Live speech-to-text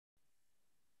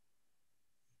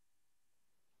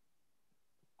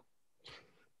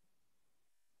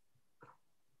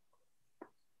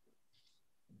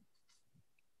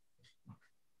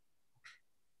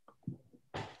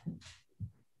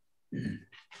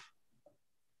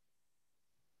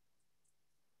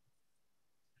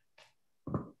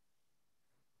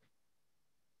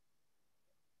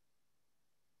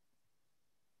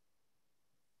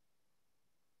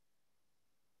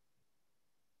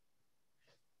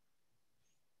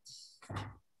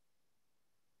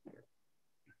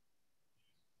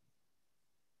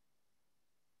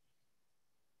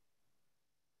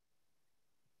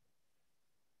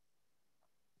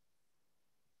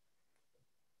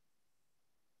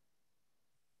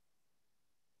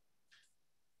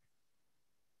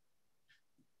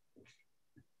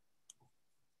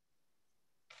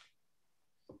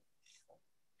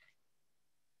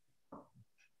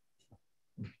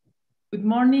Good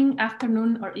morning,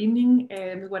 afternoon, or evening,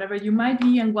 whatever you might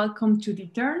be, and welcome to The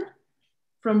Turn,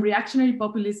 From Reactionary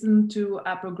Populism to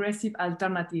a Progressive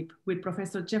Alternative with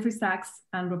Professor Jeffrey Sachs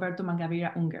and Roberto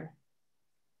Mangabeira Unger.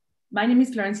 My name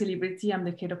is Florencia Libritti. I'm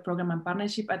the head of program and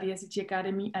partnership at the SDG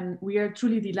Academy, and we are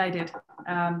truly delighted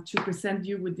to present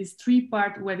you with this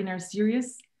three-part webinar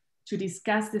series to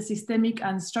discuss the systemic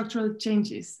and structural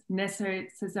changes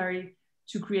necessary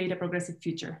to create a progressive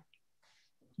future.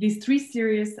 These three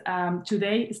series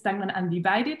today, Stagnant and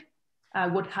Divided,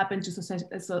 what happened to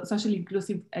socially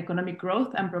inclusive economic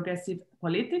growth and progressive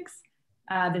politics.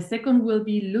 The second will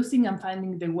be Losing and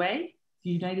Finding the Way, the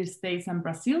United States and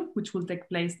Brazil, which will take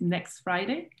place next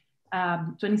Friday,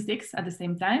 26 at the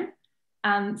same time.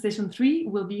 And session 3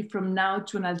 will be From Now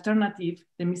to an Alternative,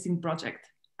 the Missing Project,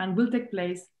 and will take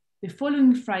place the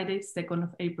following Friday, 2nd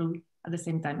of April at the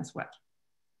same time as well.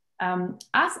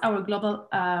 As our global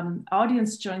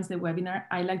audience joins the webinar,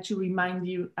 I'd like to remind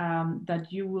you that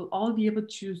you will all be able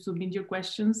to submit your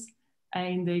questions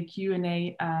in the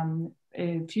Q&A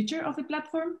feature of the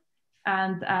platform.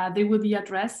 And they will be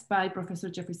addressed by Professor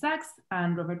Jeffrey Sachs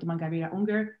and Roberto Mangabeira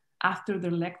Unger after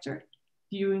their lecture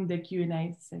during the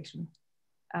Q&A section.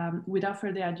 Without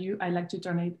further ado, I'd like to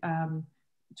turn it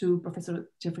to Professor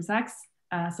Jeffrey Sachs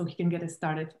so he can get us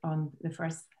started on the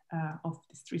first of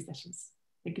these three sessions.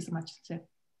 Thank you so much, Jeff.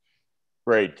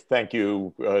 Great, thank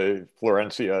you,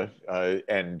 Florencia,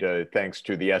 and thanks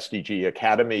to the SDG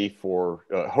Academy for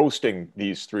hosting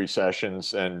these three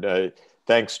sessions, and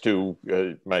thanks to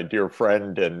my dear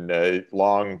friend and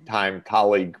longtime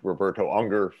colleague, Roberto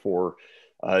Unger, for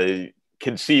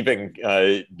conceiving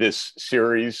this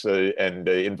series and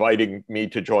inviting me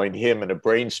to join him in a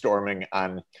brainstorming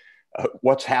on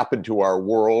what's happened to our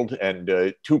world,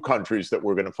 and two countries that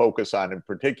we're going to focus on in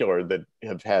particular that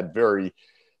have had very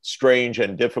strange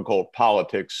and difficult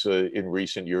politics in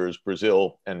recent years,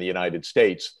 Brazil and the United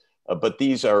States. But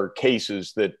these are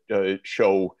cases that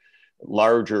show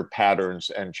larger patterns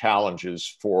and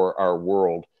challenges for our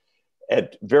world.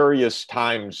 At various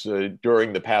times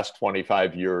during the past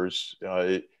 25 years,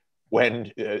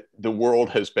 when the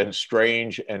world has been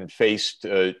strange and faced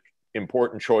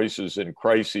important choices and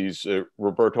crises,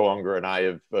 Roberto Unger and I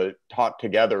have taught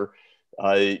together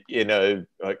in a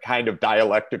kind of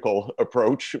dialectical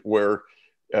approach where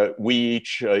we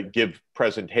each give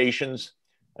presentations,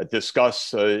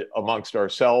 discuss amongst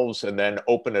ourselves, and then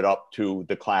open it up to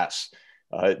the class.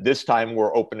 This time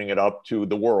we're opening it up to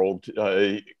the world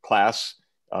class.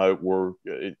 We're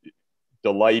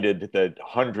delighted that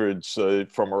hundreds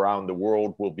from around the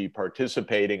world will be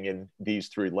participating in these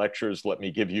three lectures. Let me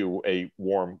give you a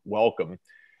warm welcome.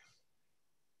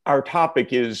 Our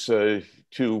topic is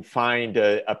to find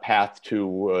a path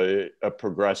to a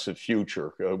progressive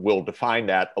future. We'll define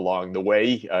that along the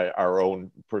way, our own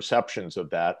perceptions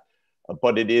of that,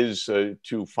 but it is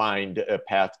to find a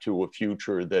path to a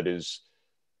future that is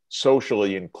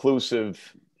socially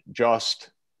inclusive,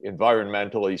 just,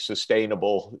 environmentally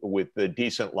sustainable, with the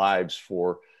decent lives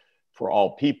for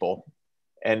all people.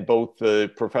 And both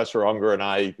Professor Unger and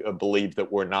I believe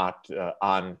that we're not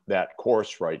on that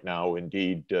course right now.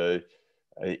 Indeed,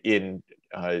 in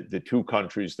the two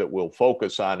countries that we'll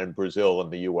focus on, in Brazil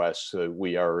and the US,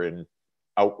 we are in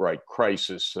outright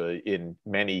crisis in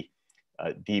many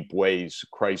deep ways,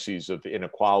 crises of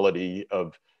inequality,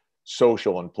 of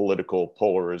social and political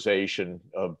polarization,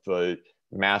 of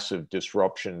massive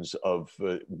disruptions of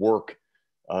work,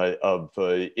 of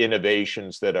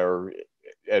innovations that are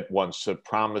at once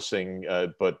promising,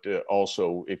 but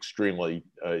also extremely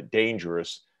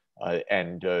dangerous,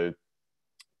 and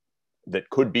that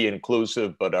could be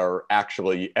inclusive, but are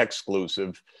actually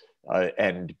exclusive,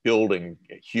 and building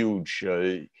huge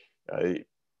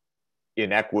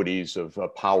inequities of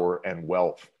power and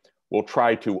wealth. We'll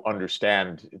try to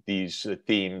understand these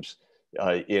themes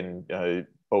in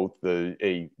both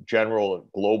a general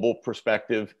global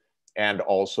perspective and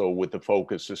also with the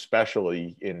focus,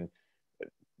 especially in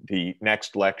the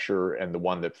next lecture and the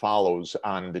one that follows,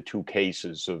 on the two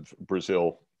cases of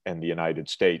Brazil and the United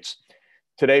States.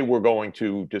 Today, we're going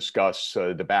to discuss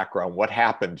the background, what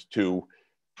happened to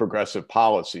progressive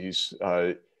policies,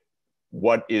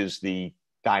 what is the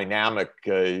dynamic,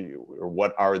 or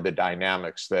what are the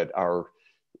dynamics that are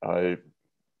the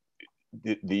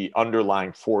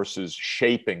underlying forces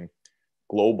shaping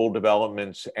global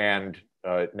developments and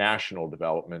national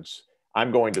developments.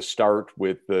 I'm going to start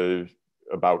with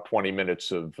about 20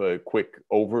 minutes of a quick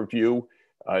overview.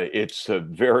 It's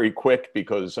very quick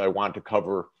because I want to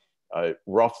cover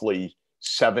roughly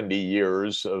 70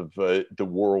 years of the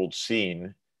world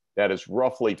scene. That is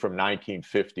roughly from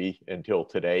 1950 until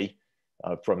today,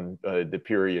 from the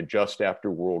period just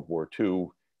after World War II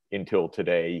until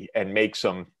today, and make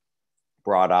some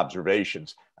broad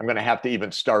observations. I'm going to have to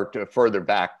even start further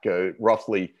back,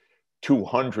 roughly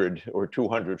 200 or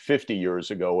 250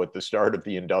 years ago at the start of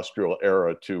the industrial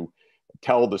era to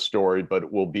tell the story, but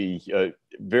it will be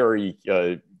very,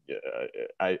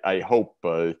 I hope,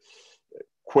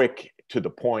 quick to the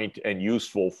point and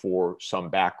useful for some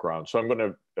background. So I'm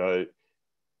going to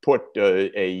put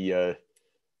a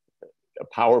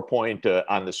PowerPoint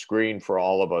on the screen for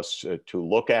all of us to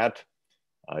look at.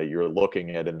 You're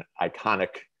looking at an iconic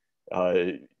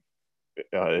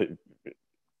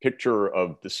picture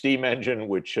of the steam engine,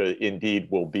 which indeed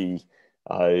will be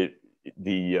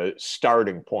the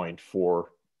starting point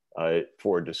for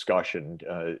discussion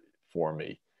for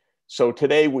me. So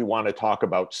today we want to talk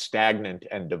about stagnant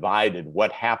and divided,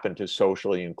 what happened to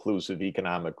socially inclusive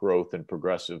economic growth and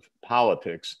progressive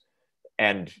politics.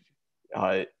 And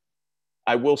I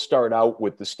will start out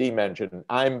with the steam engine.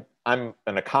 I'm an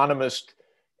economist,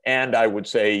 and I would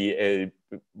say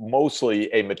mostly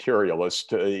a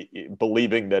materialist,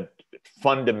 believing that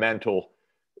fundamental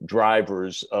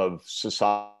drivers of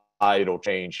societal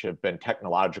change have been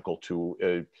technological to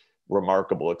a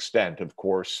remarkable extent. Of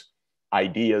course,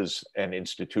 ideas and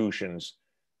institutions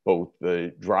both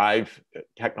drive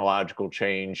technological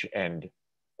change and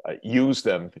use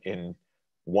them in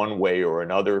one way or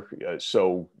another.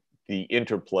 So the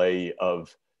interplay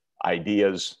of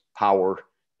ideas, power,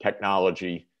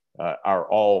 technology are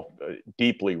all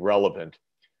deeply relevant.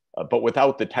 But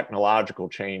without the technological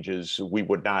changes, we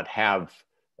would not have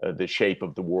the shape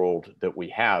of the world that we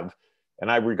have.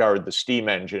 And I regard the steam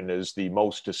engine as the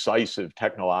most decisive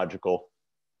technological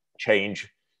change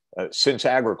since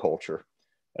agriculture,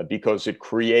 because it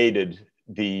created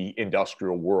the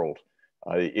industrial world.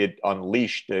 It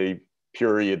unleashed a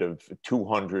period of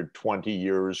 220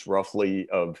 years roughly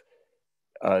of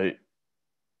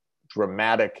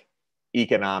dramatic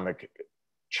economic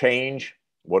change,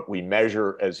 what we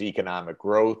measure as economic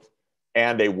growth,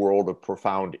 and a world of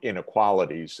profound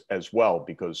inequalities as well,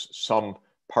 because some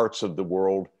parts of the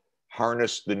world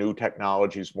harnessed the new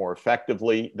technologies more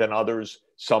effectively than others.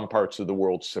 Some parts of the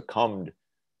world succumbed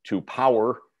to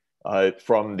power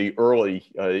from the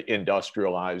early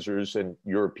industrializers, and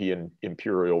European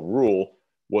imperial rule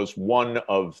was one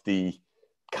of the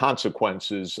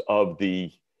consequences of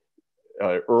the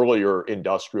earlier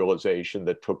industrialization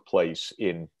that took place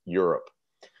in Europe.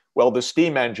 Well, the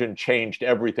steam engine changed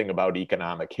everything about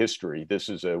economic history. This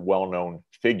is a well-known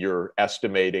figure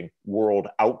estimating world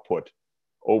output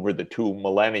over the 2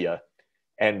 millennia.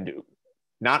 And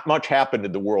not much happened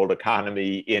in the world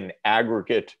economy in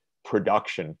aggregate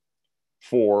production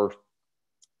for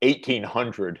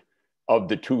 1,800 of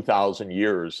the 2,000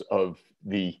 years of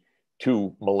the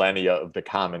 2 millennia of the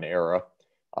Common Era.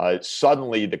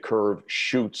 Suddenly the curve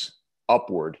shoots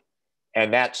upward,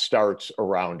 and that starts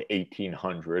around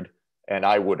 1800. And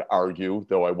I would argue,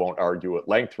 though I won't argue at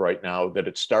length right now, that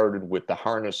it started with the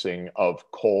harnessing of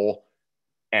coal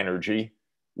energy,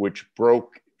 which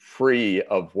broke free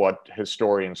of what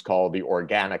historians call the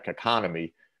organic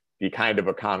economy, the kind of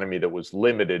economy that was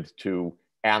limited to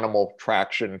animal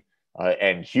traction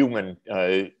and human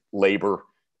labor,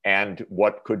 and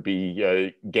what could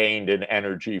be gained in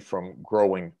energy from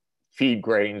growing feed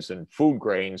grains and food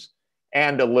grains,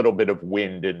 and a little bit of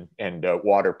wind and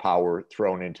water power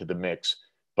thrown into the mix.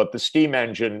 But the steam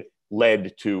engine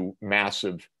led to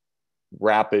massive,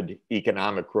 rapid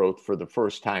economic growth for the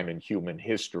first time in human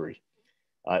history.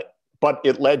 But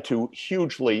it led to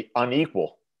hugely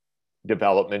unequal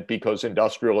development, because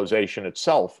industrialization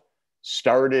itself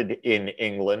started in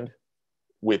England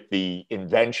with the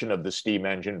invention of the steam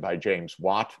engine by James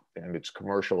Watt and its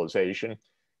commercialization,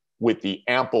 with the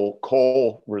ample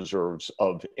coal reserves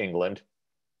of England.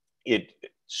 It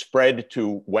spread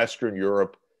to Western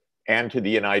Europe and to the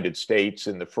United States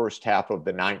in the first half of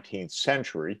the 19th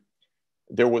century.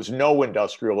 There was no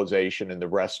industrialization in the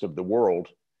rest of the world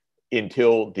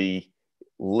until the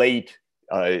late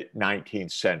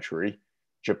 19th century.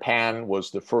 Japan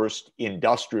was the first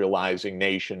industrializing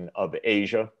nation of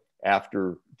Asia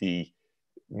after the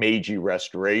Meiji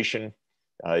Restoration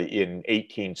in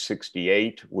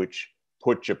 1868, which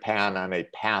put Japan on a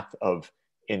path of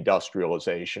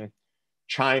industrialization.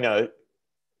 China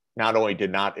not only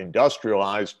did not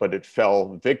industrialize, but it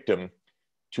fell victim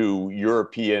to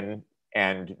European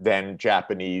and then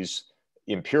Japanese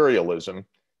imperialism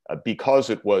because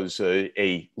it was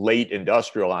a late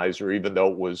industrializer, even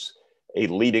though it was a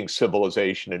leading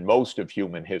civilization in most of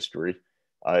human history.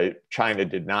 China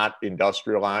did not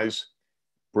industrialize.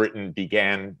 Britain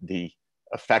began the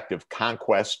effective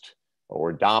conquest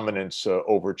or dominance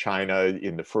over China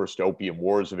in the first Opium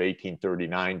Wars of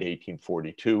 1839 to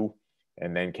 1842.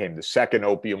 And then came the Second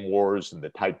Opium Wars and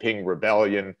the Taiping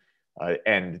Rebellion,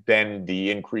 and then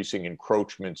the increasing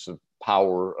encroachments of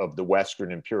power of the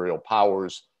Western imperial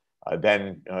powers,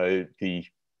 then the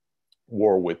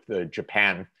war with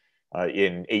Japan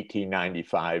in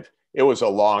 1895. It was a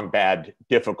long, bad,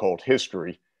 difficult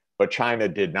history, but China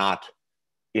did not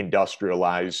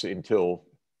industrialize until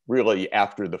really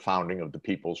after the founding of the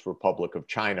People's Republic of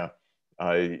China,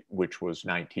 which was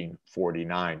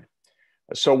 1949.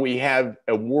 So we have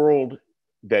a world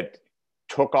that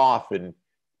took off in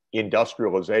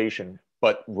industrialization,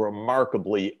 but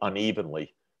remarkably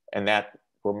unevenly. And that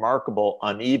remarkable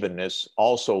unevenness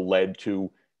also led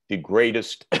to the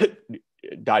greatest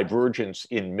divergence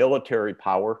in military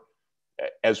power,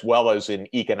 as well as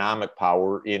in economic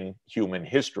power in human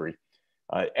history,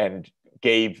 and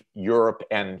gave Europe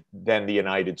and then the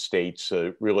United States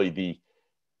really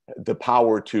the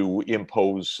power to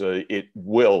impose its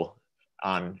will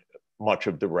on much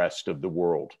of the rest of the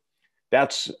world.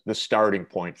 That's the starting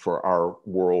point for our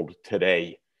world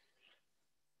today.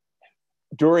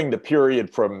 During the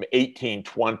period from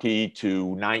 1820 to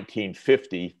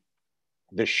 1950,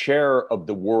 the share of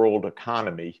the world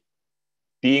economy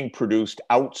being produced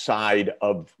outside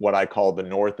of what I call the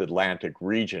North Atlantic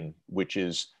region, which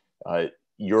is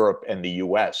Europe and the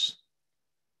US,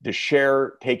 the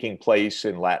share taking place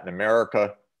in Latin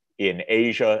America, in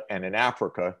Asia, and in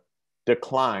Africa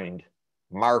declined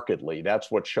markedly.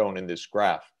 That's what's shown in this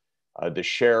graph. The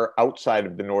share outside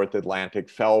of the North Atlantic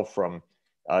fell from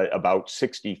about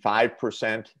 65%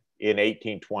 in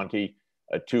 1820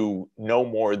 to no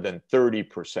more than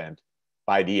 30%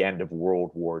 by the end of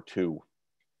World War II.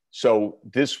 So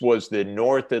this was the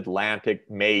North Atlantic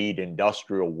made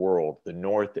industrial world, the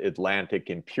North Atlantic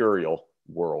imperial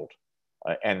world.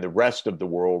 And the rest of the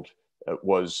world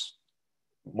was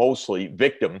mostly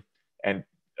victim and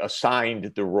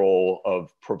assigned the role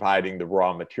of providing the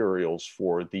raw materials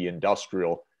for the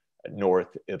industrial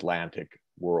North Atlantic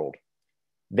world.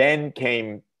 Then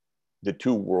came the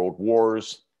two world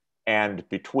wars, and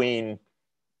between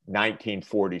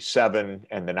 1947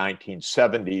 and the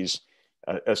 1970s,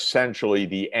 essentially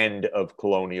the end of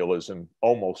colonialism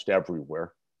almost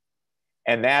everywhere.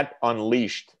 And that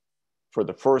unleashed, for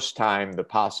the first time, the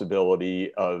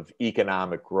possibility of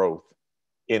economic growth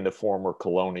in the former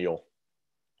colonial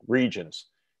regions.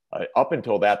 Up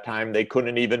until that time, they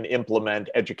couldn't even implement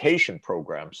education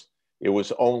programs. It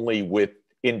was only with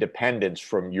independence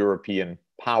from European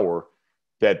power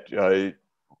that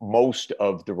most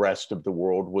of the rest of the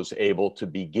world was able to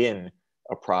begin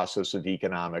a process of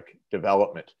economic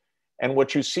development. And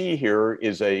what you see here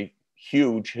is a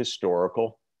huge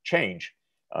historical change.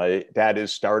 That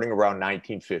is, starting around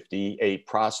 1950, a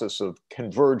process of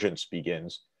convergence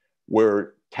begins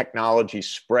where technology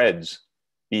spreads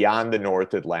beyond the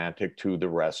North Atlantic to the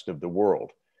rest of the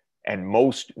world. And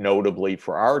most notably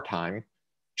for our time,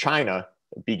 China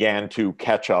began to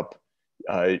catch up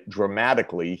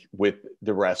dramatically with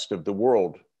the rest of the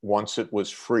world once it was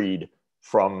freed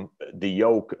from the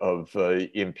yoke of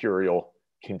imperial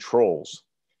controls.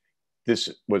 This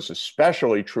was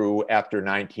especially true after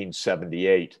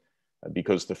 1978,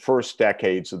 because the first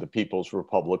decades of the People's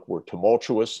Republic were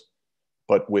tumultuous.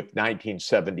 But with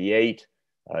 1978,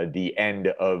 the end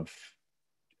of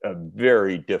a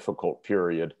very difficult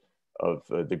period of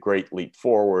the Great Leap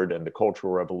Forward and the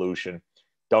Cultural Revolution,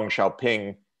 Deng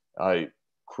Xiaoping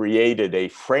created a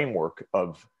framework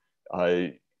of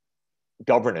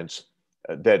governance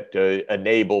that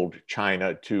enabled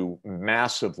China to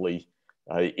massively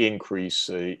increase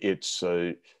its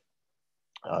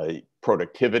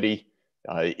productivity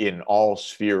in all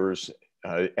spheres,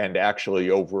 and actually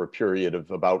over a period of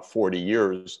about 40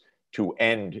 years to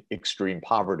end extreme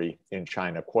poverty in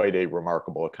China. Quite a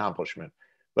remarkable accomplishment.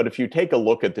 But if you take a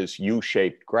look at this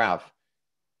U-shaped graph,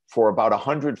 for about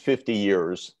 150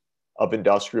 years of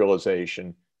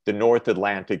industrialization, the North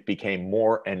Atlantic became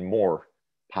more and more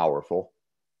powerful.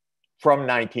 From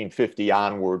 1950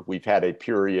 onward, we've had a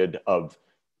period of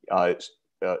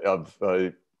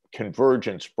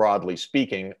convergence, broadly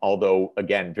speaking, although,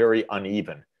 again, very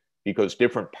uneven, because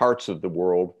different parts of the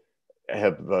world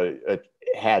have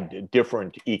had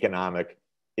different economic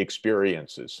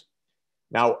experiences.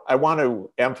 Now, I want to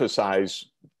emphasize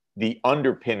the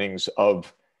underpinnings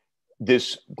of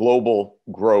this global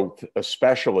growth,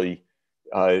 especially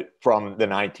from the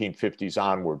 1950s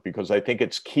onward, because I think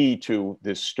it's key to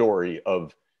this story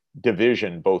of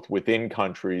division, both within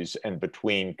countries and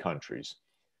between countries.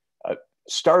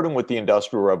 Starting with the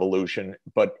Industrial Revolution,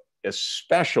 but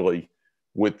especially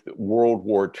with World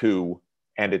War II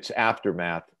and its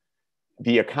aftermath,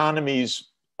 the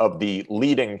economies of the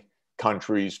leading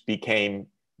countries became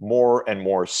more and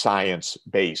more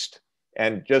science-based.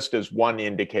 And just as one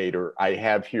indicator, I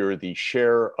have here the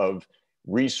share of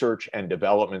research and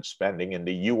development spending in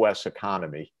the US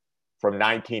economy from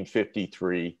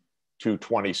 1953 to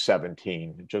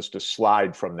 2017, just a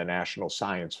slide from the National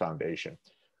Science Foundation.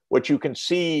 What you can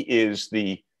see is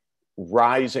the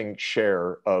rising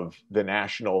share of the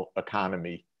national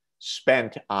economy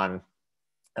spent on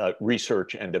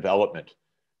research and development.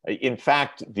 In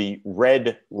fact, the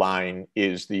red line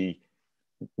is the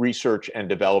research and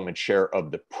development share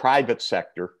of the private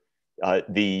sector.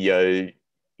 The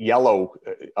yellow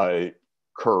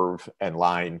curve and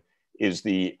line is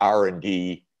the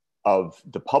R&D of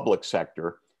the public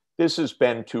sector. This has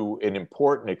been, to an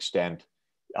important extent,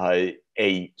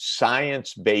 a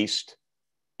science-based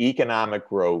economic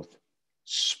growth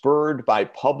spurred by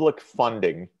public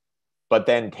funding, but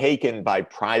then taken by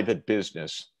private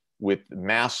business with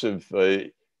massive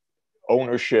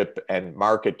ownership and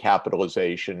market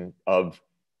capitalization of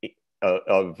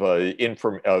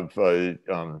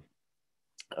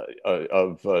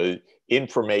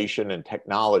information and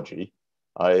technology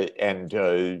and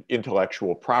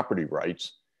intellectual property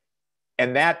rights.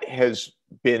 And that has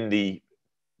been the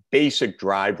basic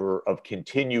driver of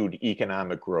continued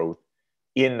economic growth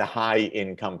in the high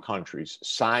income countries,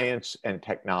 science and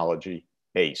technology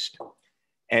based.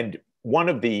 And one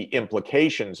of the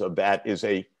implications of that is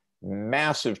a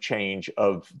massive change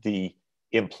of the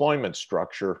employment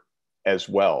structure as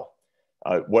well.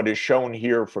 What is shown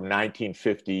here from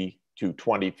 1950 to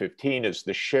 2015 is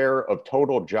the share of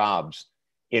total jobs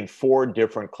in 4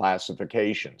 different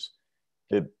classifications.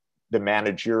 The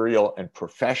managerial and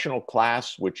professional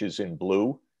class, which is in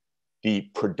blue, the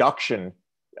production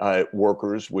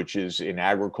workers, which is in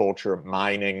agriculture,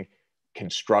 mining,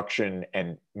 construction,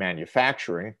 and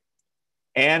manufacturing,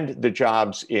 and the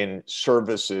jobs in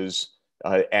services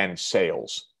and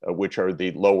sales, which are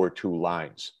the lower 2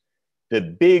 lines. The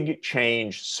big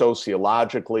change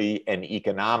sociologically and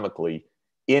economically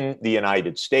in the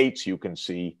United States, you can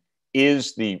see,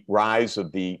 is the rise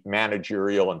of the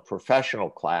managerial and professional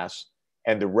class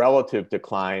and the relative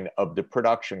decline of the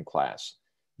production class.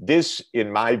 This,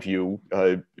 in my view,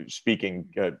 speaking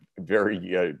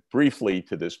very briefly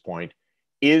to this point,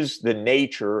 is the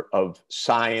nature of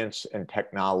science and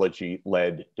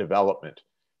technology-led development,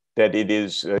 that it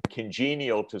is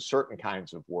congenial to certain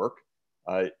kinds of work,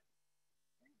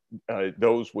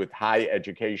 those with high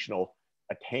educational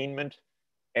attainment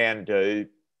and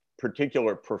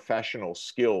particular professional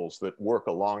skills that work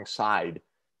alongside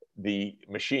the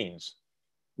machines.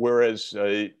 Whereas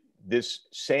this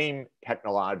same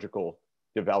technological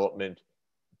development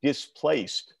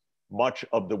displaced much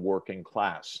of the working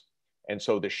class. And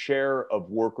so the share of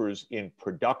workers in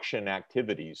production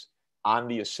activities on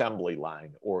the assembly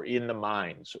line or in the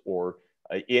mines or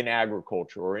in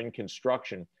agriculture or in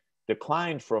construction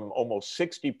declined from almost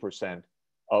 60%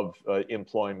 of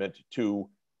employment to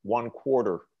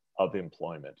 1/4 of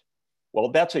employment. Well,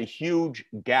 that's a huge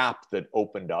gap that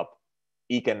opened up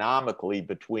economically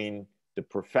between the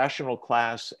professional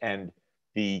class and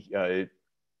the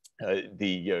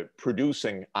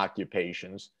producing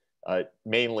occupations,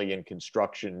 mainly in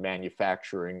construction,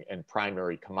 manufacturing, and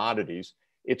primary commodities.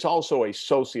 It's also a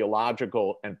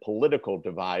sociological and political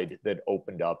divide that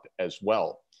opened up as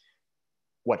well.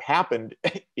 What happened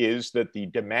is that the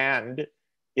demand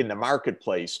in the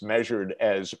marketplace, measured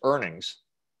as earnings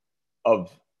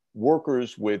of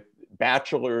workers with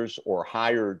bachelor's or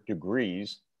higher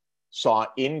degrees, saw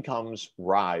incomes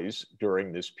rise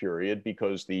during this period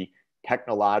because the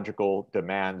technological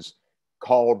demands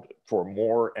called for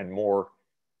more and more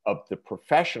of the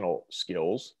professional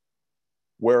skills,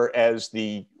 whereas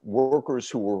the workers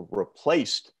who were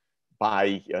replaced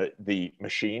by the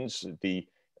machines, the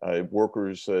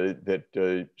workers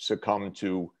that succumbed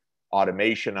to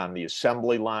automation on the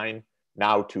assembly line,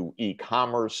 now to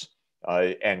e-commerce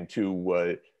and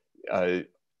to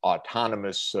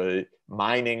autonomous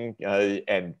mining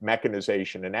and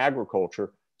mechanization in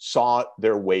agriculture, saw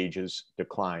their wages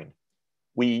decline.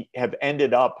 We have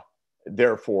ended up,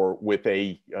 therefore, with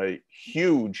a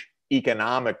huge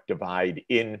economic divide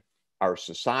in our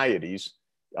societies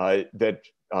that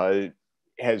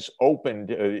has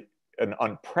opened an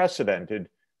unprecedented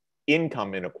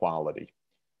income inequality.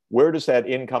 Where does that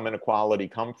income inequality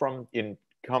come from? It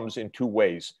comes in two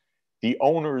ways. The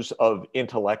owners of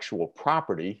intellectual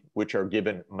property, which are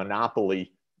given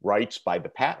monopoly rights by the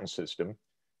patent system,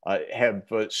 have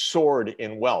soared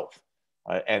in wealth.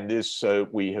 And this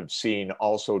we have seen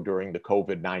also during the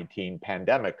COVID-19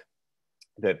 pandemic,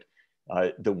 that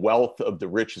the wealth of the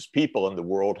richest people in the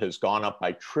world has gone up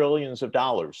by trillions of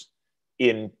dollars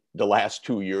in the last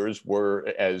 2 years,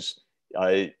 whereas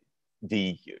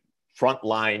the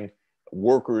frontline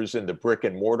workers in the brick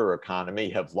and mortar economy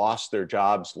have lost their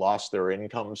jobs, lost their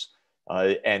incomes,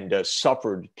 and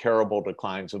suffered terrible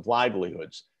declines of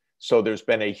livelihoods. So there's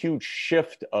been a huge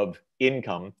shift of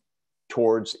income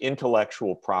towards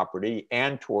intellectual property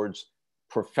and towards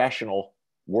professional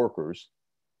workers,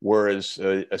 whereas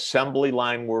assembly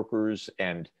line workers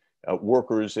and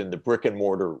workers in the brick and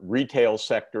mortar retail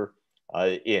sector,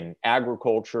 in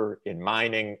agriculture, in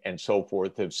mining, and so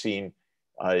forth, have seen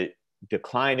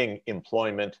declining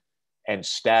employment and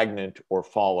stagnant or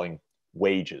falling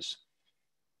wages.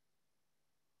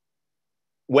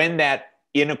 When that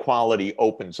inequality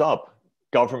opens up,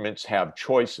 governments have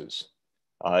choices.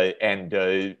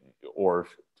 Or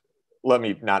let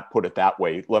me not put it that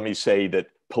way. Let me say that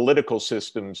political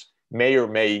systems may or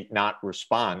may not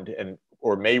respond,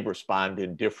 or may respond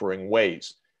in differing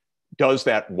ways. Does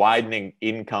that widening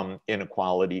income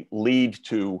inequality lead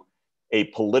to a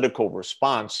political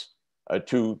response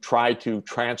to try to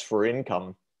transfer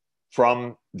income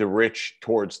from the rich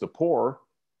towards the poor?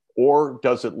 Or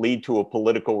does it lead to a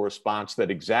political response that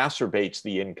exacerbates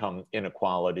the income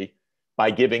inequality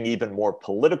by giving even more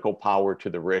political power to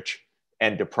the rich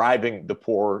and depriving the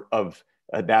poor of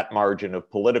that margin of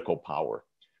political power?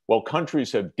 Well,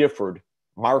 countries have differed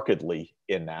markedly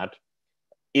in that.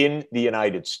 In the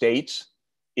United States,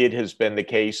 it has been the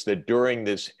case that during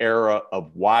this era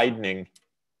of widening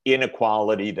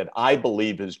inequality that I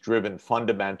believe is driven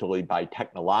fundamentally by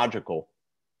technological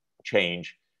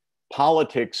change,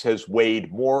 politics has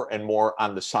weighed more and more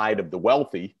on the side of the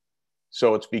wealthy.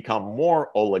 So it's become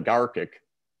more oligarchic,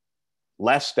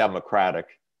 less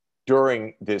democratic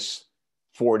during this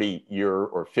 40-year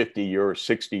or 50-year or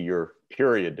 60-year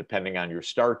period, depending on your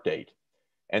start date.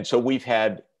 And so we've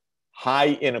had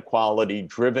high inequality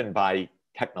driven by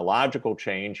technological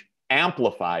change,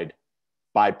 amplified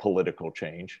by political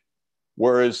change.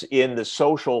 Whereas in the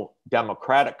social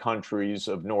democratic countries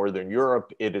of Northern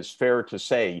Europe, it is fair to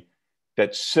say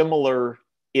that similar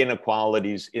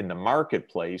inequalities in the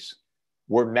marketplace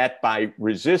were met by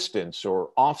resistance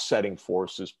or offsetting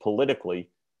forces politically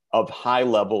of high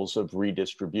levels of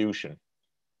redistribution.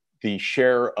 The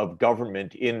share of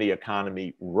government in the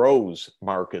economy rose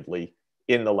markedly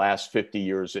in the last 50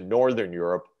 years in Northern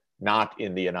Europe, not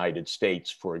in the United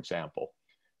States, for example.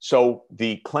 So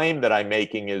the claim that I'm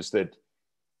making is that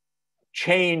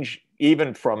change,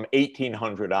 even from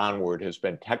 1800 onward, has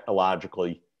been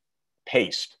technologically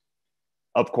paced.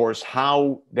 Of course,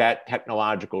 how that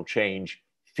technological change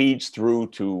feeds through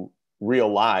to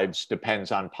real lives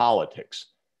depends on politics.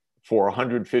 For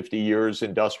 150 years,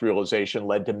 industrialization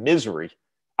led to misery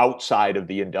outside of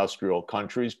the industrial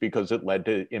countries because it led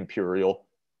to imperial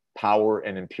power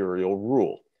and imperial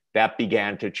rule. That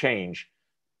began to change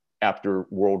after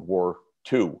World War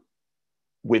II.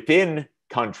 Within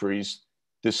countries,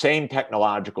 the same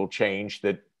technological change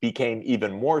that became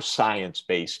even more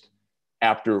science-based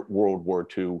after World War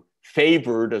II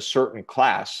favored a certain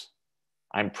class.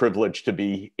 I'm privileged to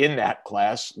be in that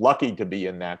class, lucky to be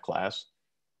in that class,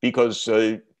 because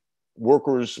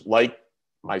workers like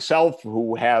myself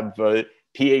who have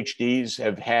PhDs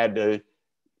have had a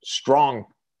strong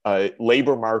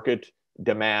labor market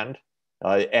demand,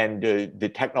 and the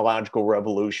technological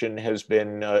revolution has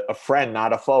been a friend,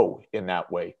 not a foe in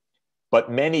that way.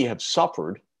 But many have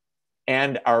suffered,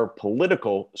 and our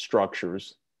political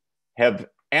structures have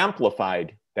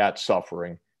amplified that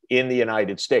suffering in the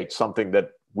United States, something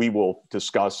that we will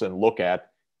discuss and look at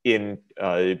in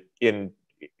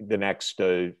the next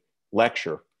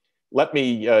lecture. Let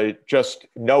me just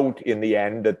note in the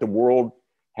end that the world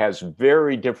has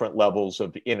very different levels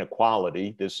of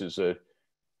inequality. This is a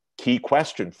key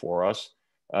question for us.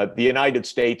 The United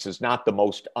States is not the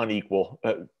most unequal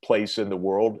place in the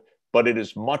world, but it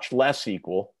is much less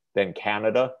equal than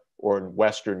Canada or in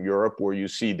Western Europe, where you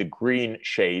see the green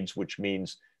shades, which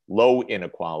means low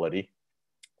inequality.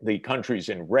 The countries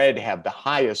in red have the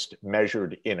highest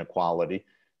measured inequality,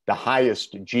 the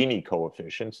highest Gini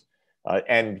coefficients.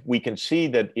 And we can see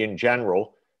that in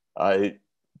general,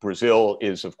 Brazil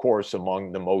is, of course,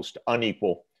 among the most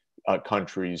unequal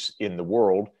countries in the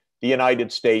world. the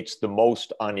United States the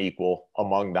most unequal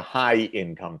among the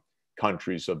high-income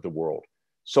countries of the world.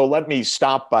 So let me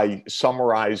stop by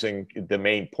summarizing the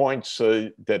main points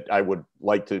that I would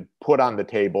like to put on the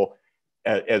table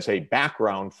as a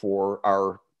background for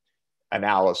our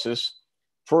analysis.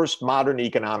 First, modern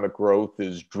economic growth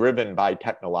is driven by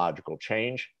technological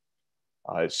change.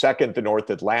 Second, the North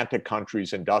Atlantic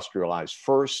countries industrialized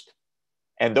first,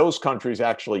 and those countries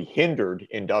actually hindered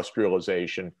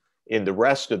industrialization in the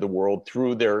rest of the world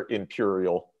through their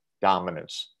imperial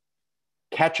dominance.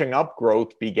 Catching up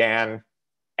growth began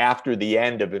after the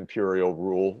end of imperial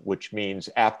rule, which means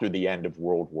after the end of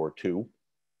World War II.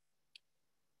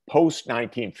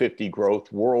 Post-1950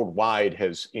 growth worldwide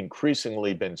has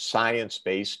increasingly been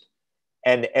science-based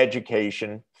and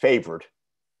education favored.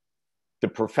 The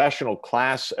professional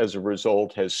class, as a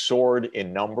result, has soared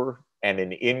in number and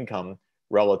in income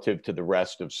relative to the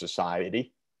rest of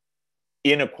society.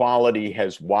 Inequality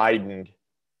has widened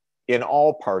in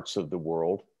all parts of the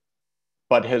world,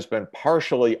 but has been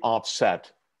partially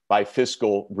offset by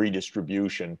fiscal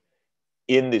redistribution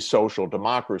in the social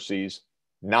democracies,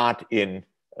 not in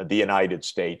the United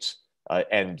States.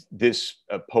 And this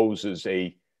poses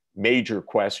a major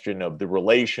question of the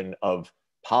relation of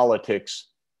politics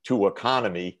to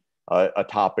economy, a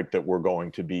topic that we're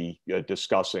going to be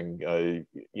discussing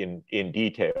in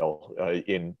detail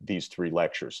in these three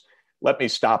lectures. Let me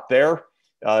stop there,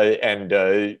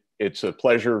 and it's a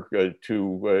pleasure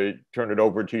to turn it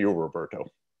over to you, Roberto.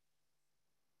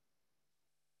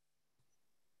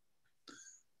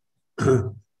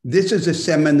 This is a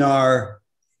seminar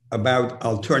about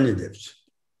alternatives.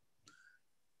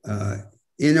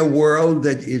 In a world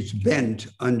that is bent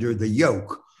under the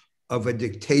yoke of a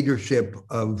dictatorship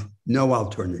of no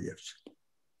alternatives.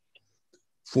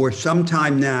 For some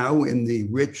time now in the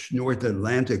rich North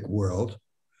Atlantic world,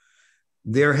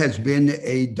 there has been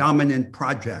a dominant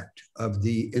project of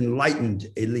the enlightened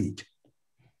elite.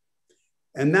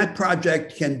 And that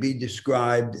project can be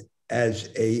described as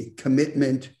a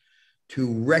commitment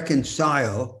to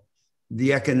reconcile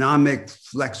the economic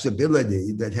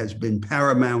flexibility that has been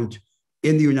paramount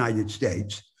in the United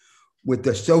States with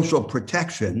the social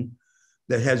protection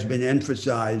that has been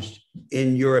emphasized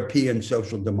in European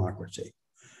social democracy,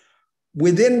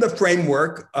 within the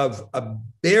framework of a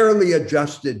barely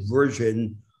adjusted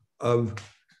version of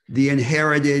the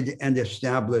inherited and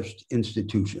established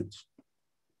institutions.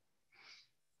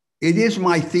 It is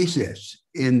my thesis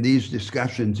in these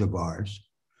discussions of ours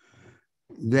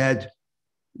that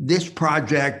this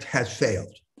project has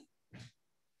failed,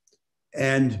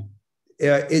 and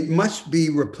it must be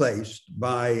replaced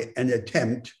by an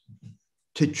attempt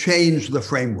to change the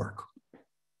framework.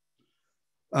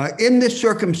 In this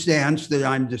circumstance that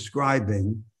I'm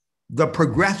describing, the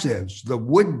progressives, the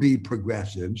would-be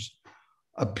progressives,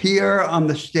 appear on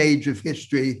the stage of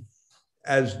history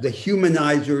as the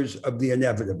humanizers of the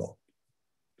inevitable.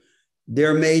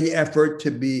 Their main effort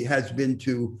has been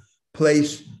to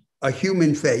place a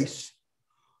human face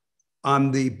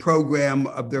on the program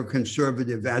of their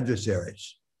conservative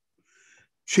adversaries,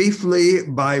 chiefly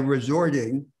by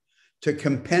resorting to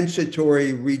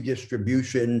compensatory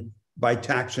redistribution by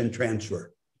tax and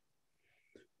transfer,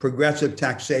 progressive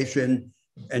taxation,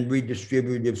 and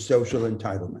redistributive social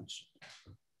entitlements.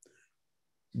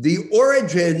 The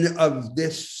origin of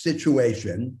this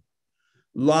situation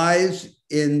lies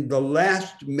in the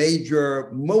last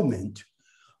major moment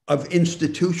of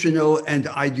institutional and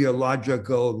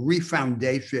ideological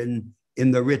refoundation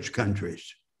in the rich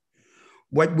countries,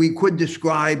 what we could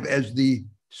describe as the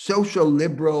social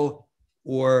liberal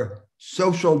or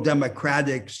social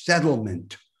democratic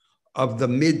settlement of the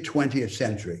mid-20th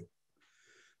century,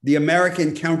 the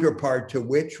American counterpart to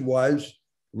which was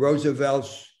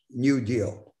Roosevelt's New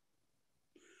Deal.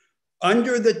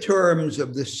 Under the terms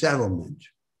of the settlement,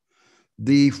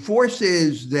 the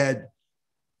forces that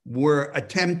were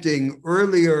attempting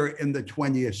earlier in the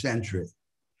 20th century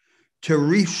to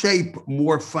reshape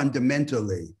more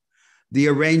fundamentally the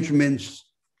arrangements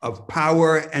of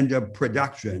power and of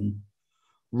production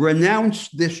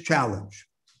renounced this challenge.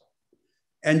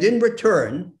 And in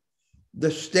return,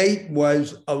 the state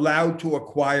was allowed to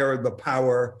acquire the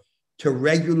power to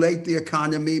regulate the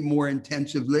economy more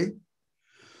intensively,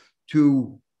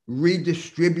 to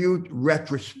redistribute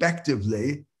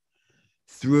retrospectively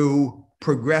through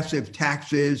progressive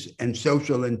taxes and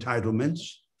social entitlements,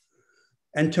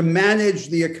 and to manage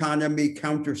the economy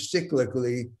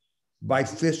counter-cyclically by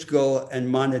fiscal and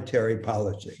monetary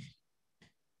policy.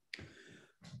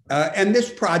 And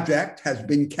this project has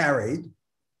been carried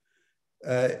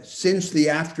since the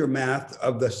aftermath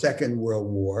of the Second World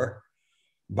War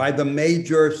by the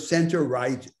major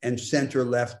center-right and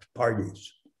center-left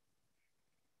parties.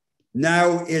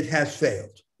 Now it has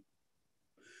failed.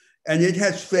 And it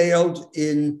has failed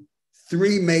in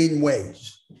three main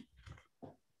ways.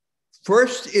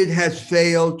 First, it has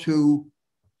failed to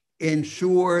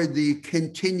ensure the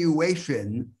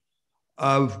continuation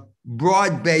of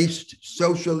broad-based,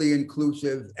 socially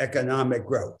inclusive economic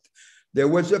growth. There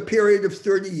was a period of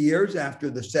 30 years after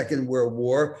the Second World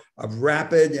War of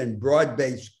rapid and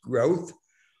broad-based growth,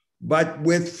 but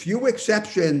with few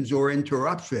exceptions or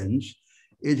interruptions,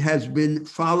 it has been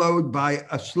followed by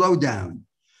a slowdown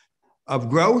of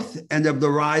growth and of the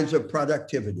rise of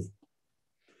productivity.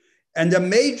 And a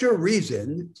major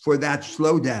reason for that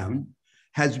slowdown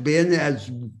has been, as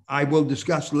I will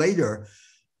discuss later,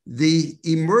 the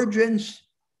emergence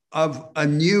of a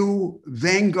new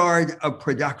vanguard of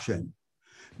production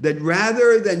that,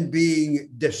 rather than being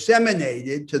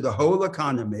disseminated to the whole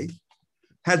economy,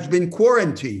 has been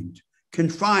quarantined,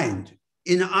 confined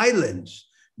in islands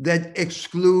that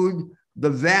exclude the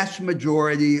vast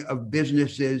majority of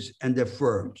businesses and of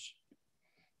firms.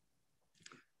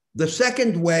 The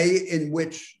second way in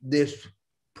which this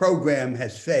program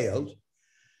has failed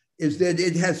is that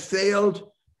it has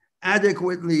failed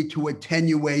adequately to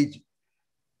attenuate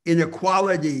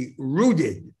inequality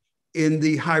rooted in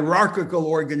the hierarchical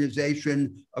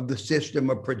organization of the system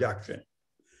of production,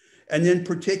 and in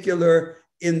particular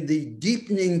in the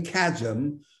deepening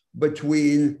chasm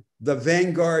between the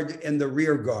vanguard and the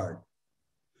rear guard,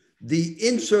 the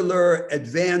insular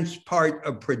advanced part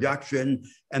of production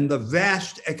and the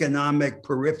vast economic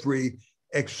periphery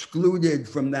excluded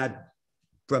from that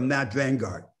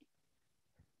vanguard.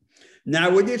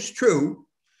 Now, it is true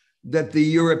that the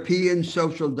European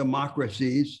social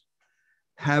democracies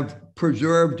have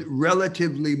preserved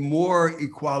relatively more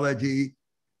equality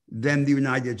than the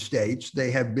United States.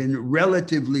 They have been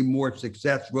relatively more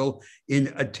successful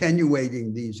in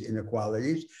attenuating these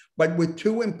inequalities, but with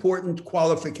two important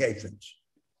qualifications.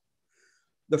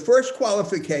 The first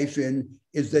qualification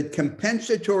is that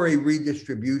compensatory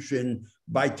redistribution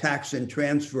by tax and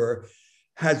transfer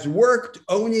has worked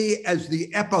only as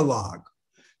the epilogue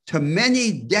to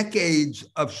many decades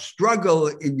of struggle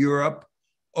in Europe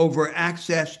over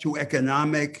access to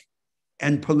economic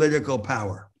and political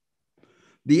power.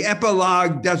 The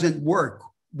epilogue doesn't work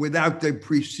without the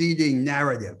preceding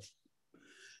narrative.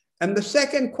 And the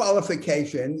second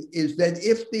qualification is that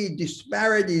if the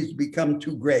disparities become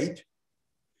too great,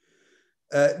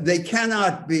 they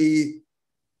cannot be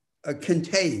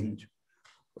contained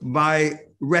by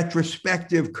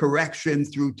retrospective correction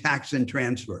through tax and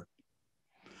transfer.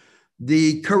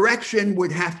 The correction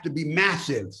would have to be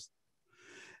massive,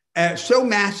 so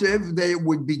massive that it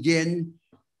would begin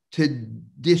to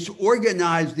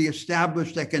disorganize the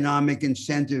established economic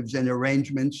incentives and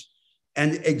arrangements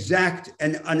and exact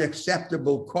an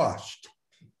unacceptable cost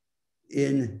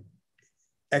in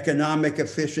economic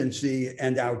efficiency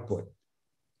and output.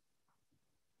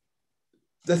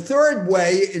 The third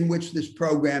way in which this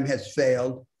program has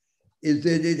failed is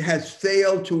that it has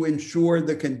failed to ensure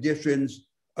the conditions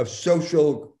of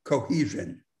social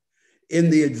cohesion in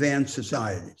the advanced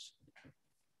societies.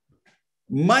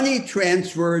 Money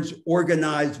transfers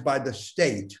organized by the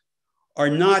state are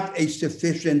not a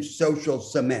sufficient social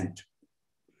cement.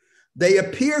 They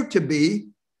appear to be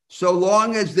so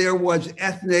long as there was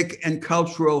ethnic and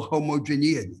cultural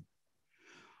homogeneity.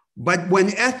 But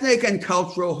when ethnic and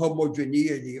cultural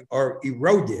homogeneity are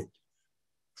eroded,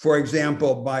 for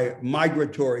example, by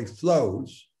migratory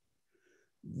flows,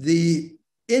 the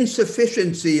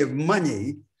insufficiency of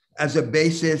money as a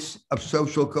basis of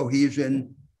social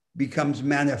cohesion becomes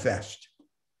manifest.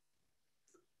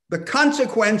 The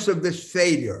consequence of this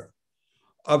failure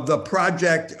of the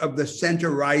project of the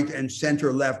center-right and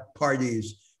center-left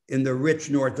parties in the rich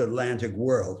North Atlantic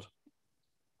world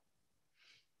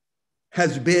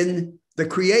has been the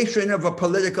creation of a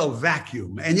political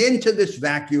vacuum. And into this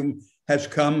vacuum has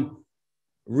come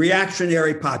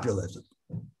reactionary populism.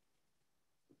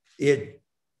 It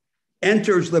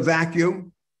enters the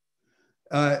vacuum.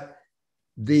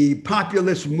 The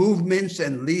populist movements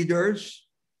and leaders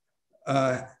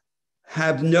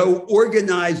have no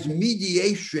organized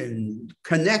mediation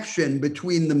connection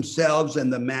between themselves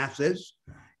and the masses.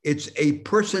 It's a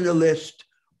personalist,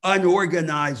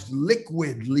 unorganized,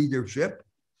 liquid leadership.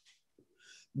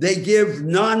 They give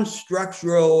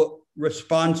non-structural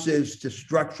responses to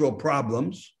structural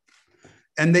problems,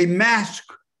 and they mask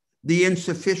the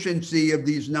insufficiency of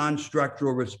these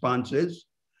non-structural responses,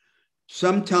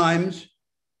 sometimes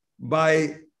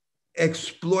by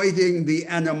exploiting the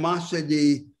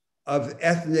animosity of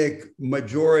ethnic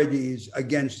majorities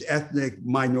against ethnic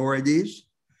minorities,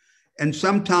 and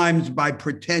sometimes by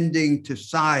pretending to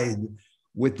side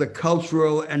with the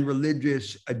cultural and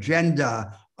religious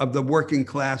agenda of the working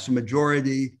class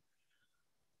majority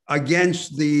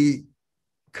against the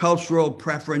cultural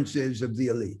preferences of the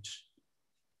elites.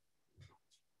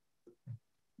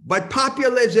 But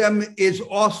populism is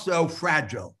also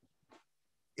fragile.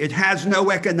 It has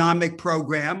no economic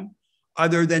program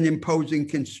other than imposing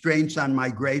constraints on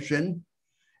migration,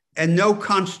 and no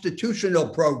constitutional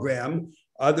program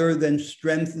other than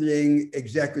strengthening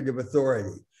executive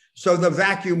authority. So the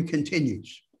vacuum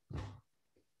continues.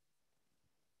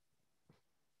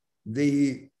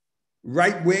 The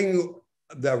right wing,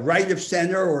 the right of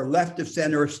center or left of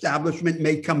center establishment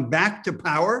may come back to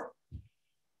power,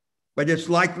 but it's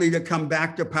likely to come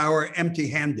back to power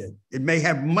empty-handed. It may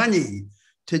have money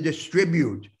to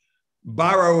distribute,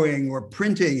 borrowing or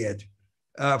printing it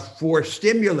for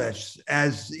stimulus,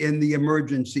 as in the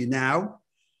emergency now,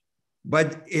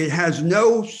 but it has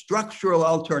no structural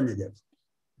alternative.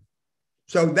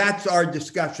 So that's our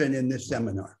discussion in this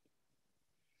seminar.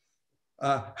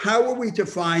 How are we to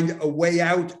find a way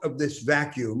out of this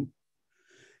vacuum,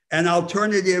 an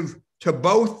alternative to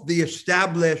both the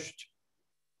established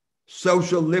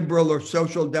social liberal or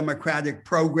social democratic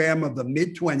program of the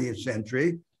mid-20th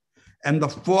century and the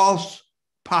false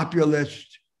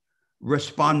populist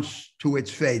response to its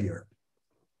failure?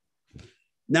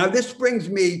 Now, this brings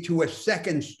me to a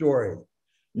second story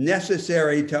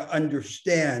necessary to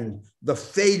understand the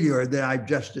failure that I've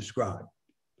just described.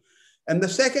 And the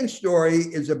second story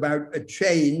is about a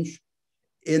change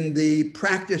in the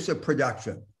practice of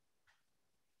production.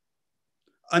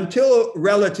 Until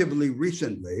relatively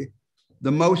recently,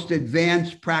 the most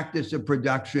advanced practice of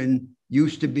production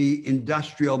used to be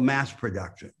industrial mass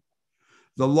production,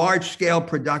 the large-scale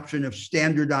production of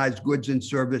standardized goods and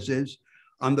services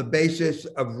on the basis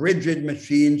of rigid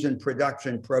machines and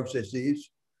production processes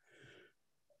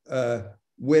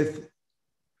with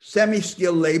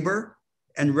semi-skilled labor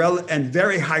and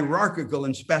very hierarchical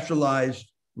and specialized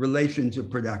relations of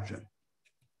production.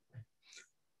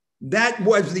 That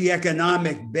was the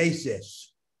economic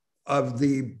basis of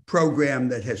the program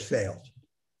that has failed.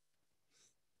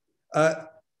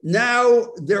 Now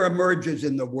there emerges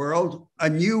in the world a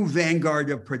new vanguard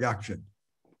of production,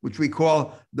 which we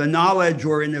call the knowledge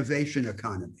or innovation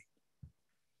economy,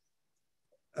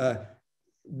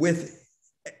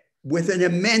 with an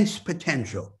immense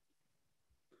potential,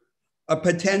 a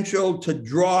potential to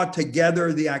draw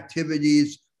together the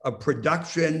activities of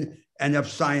production and of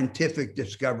scientific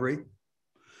discovery,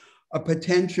 a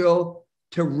potential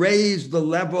to raise the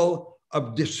level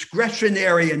of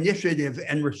discretionary initiative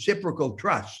and reciprocal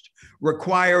trust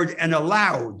required and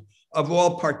allowed of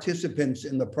all participants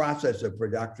in the process of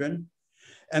production,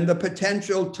 and the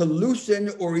potential to loosen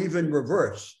or even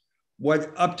reverse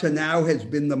what up to now has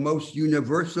been the most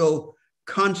universal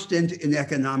constant in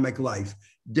economic life,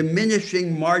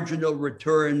 diminishing marginal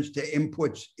returns to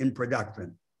inputs in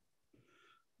production.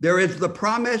 There is the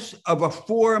promise of a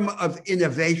form of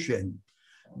innovation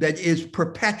that is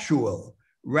perpetual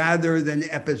rather than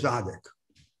episodic.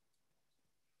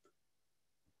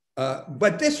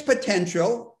 But this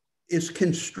potential is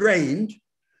constrained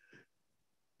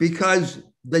because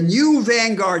the new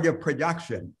vanguard of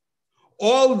production,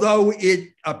 although it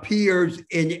appears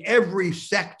in every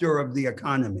sector of the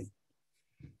economy,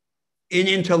 in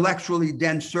intellectually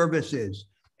dense services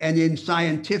and in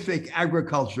scientific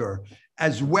agriculture,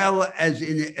 as well as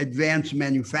in advanced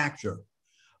manufacture,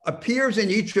 appears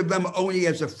in each of them only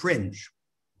as a fringe,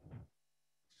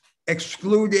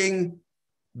 excluding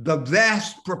the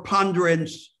vast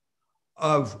preponderance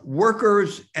of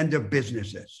workers and of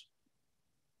businesses.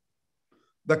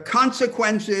 The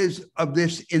consequences of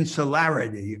this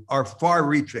insularity are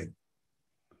far-reaching.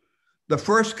 The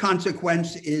first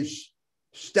consequence is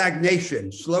stagnation,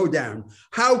 slowdown.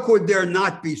 How could there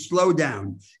not be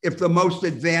slowdown if the most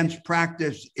advanced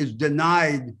practice is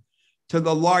denied to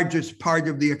the largest part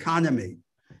of the economy?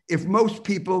 If most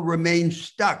people remain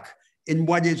stuck in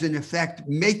what is in effect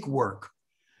make work,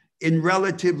 in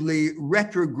relatively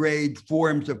retrograde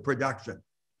forms of production.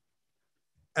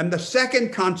 And the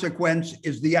second consequence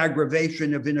is the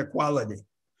aggravation of inequality,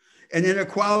 an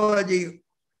inequality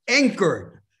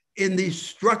anchored in these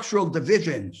structural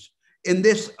divisions, in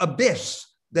this abyss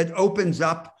that opens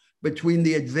up between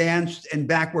the advanced and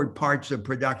backward parts of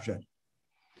production.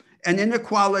 An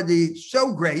inequality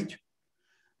so great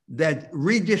that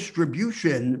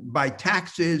redistribution by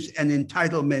taxes and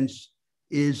entitlements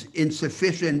is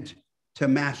insufficient to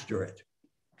master it.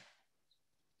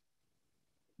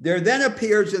 There then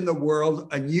appears in the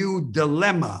world a new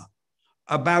dilemma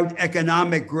about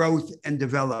economic growth and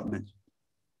development.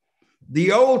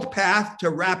 The old path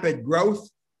to rapid growth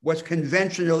was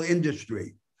conventional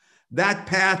industry. That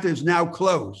path is now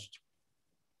closed.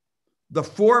 The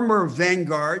former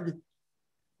vanguard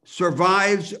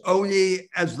survives only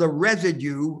as the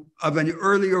residue of an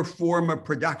earlier form of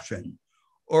production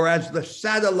or as the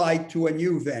satellite to a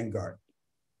new vanguard.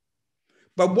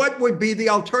 But what would be the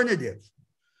alternative?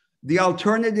 The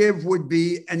alternative would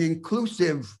be an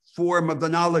inclusive form of the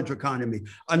knowledge economy,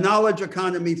 a knowledge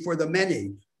economy for the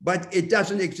many, but it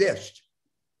doesn't exist.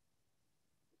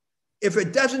 If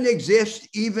it doesn't exist,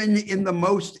 even in the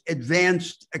most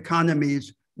advanced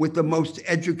economies with the most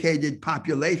educated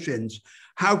populations,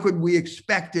 how could we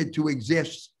expect it to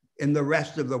exist in the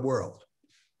rest of the world?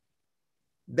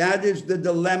 That is the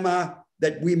dilemma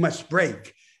that we must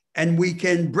break. And we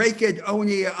can break it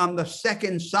only on the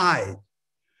second side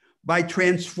by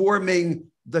transforming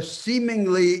the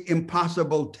seemingly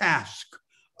impossible task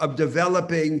of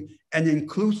developing an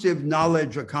inclusive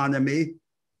knowledge economy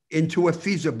into a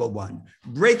feasible one,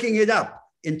 breaking it up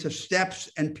into steps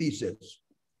and pieces.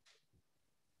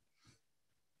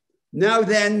 Now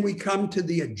then, we come to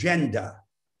the agenda,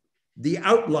 the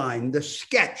outline, the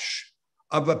sketch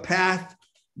of a path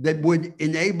that would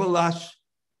enable us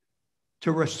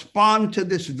to respond to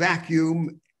this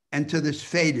vacuum and to this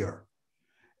failure,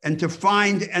 and to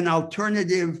find an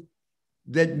alternative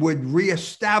that would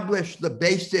reestablish the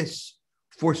basis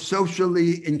for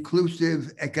socially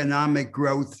inclusive economic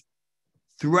growth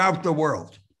throughout the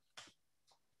world.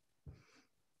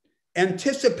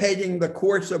 Anticipating the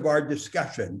course of our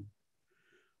discussion,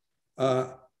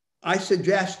 I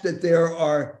suggest that there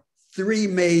are three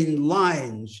main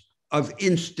lines of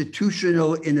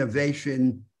institutional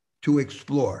innovation to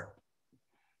explore.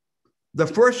 The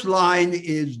first line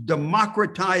is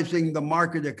democratizing the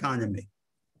market economy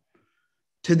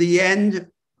to the end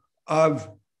of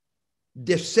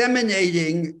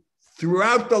disseminating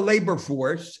throughout the labor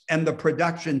force and the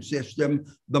production system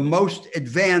the most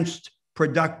advanced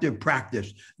productive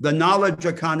practice, the knowledge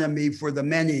economy for the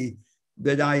many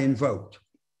that I invoked.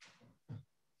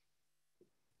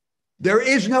 There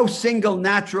is no single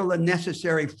natural and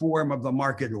necessary form of the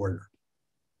market order.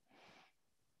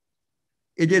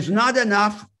 It is not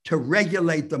enough to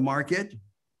regulate the market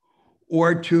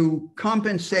or to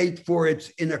compensate for its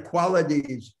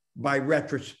inequalities by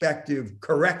retrospective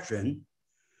correction.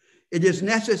 It is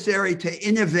necessary to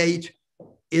innovate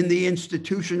in the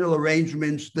institutional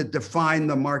arrangements that define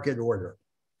the market order.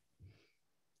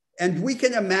 And we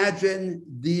can imagine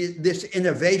this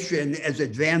innovation as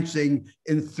advancing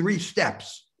in three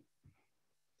steps.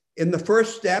 In the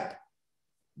first step,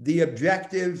 the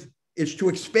objective is to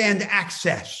expand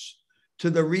access to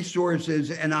the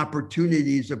resources and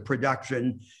opportunities of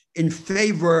production in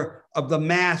favor of the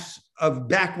mass of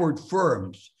backward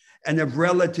firms and of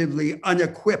relatively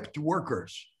unequipped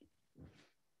workers,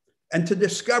 and to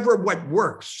discover what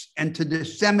works and to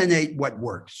disseminate what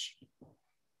works.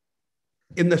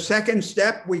 In the second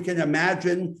step, we can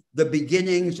imagine the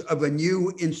beginnings of a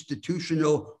new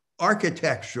institutional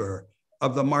architecture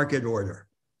of the market order.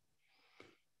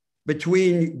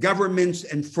 Between governments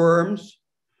and firms,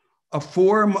 a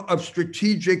form of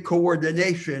strategic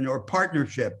coordination or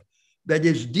partnership that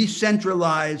is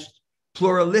decentralized,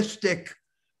 pluralistic,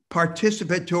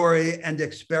 participatory, and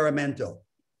experimental.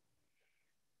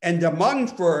 And among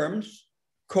firms,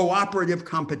 cooperative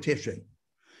competition,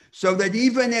 so that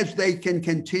even as they can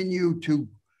continue to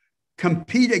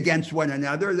compete against one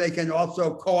another, they can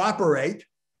also cooperate,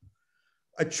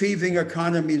 achieving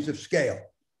economies of scale.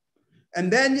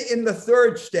 And then in the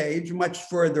third stage, much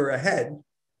further ahead,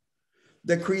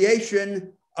 the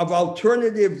creation of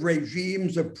alternative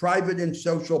regimes of private and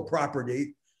social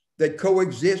property that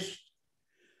coexist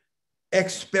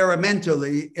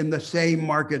experimentally in the same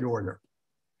market order.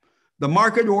 The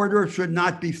market order should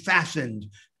not be fastened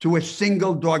to a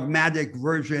single dogmatic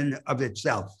version of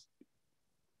itself.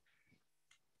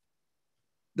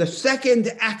 The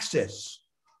second axis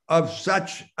of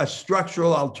such a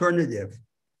structural alternative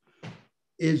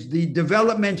is the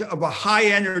development of a high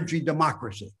energy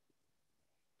democracy,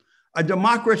 a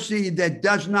democracy that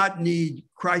does not need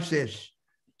crisis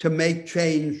to make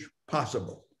change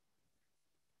possible.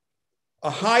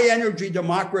 A high energy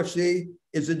democracy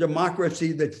is a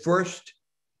democracy that first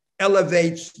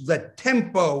elevates the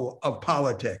tempo of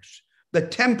politics, the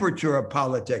temperature of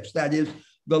politics, that is,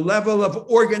 the level of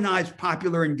organized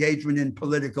popular engagement in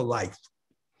political life.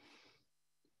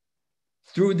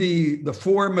 Through the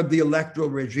form of the electoral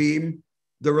regime,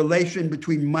 the relation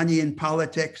between money and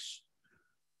politics,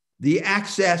 the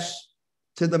access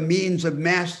to the means of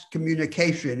mass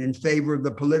communication in favor of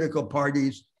the political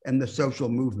parties and the social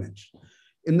movements.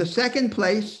 In the second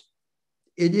place,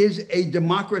 it is a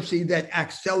democracy that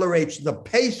accelerates the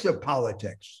pace of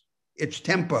politics, its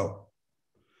tempo,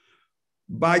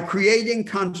 by creating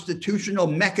constitutional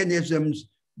mechanisms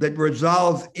that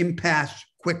resolve impasse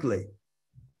quickly,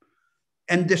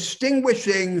 and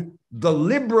distinguishing the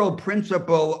liberal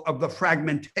principle of the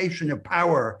fragmentation of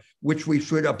power, which we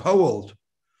should uphold,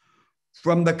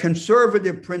 from the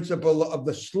conservative principle of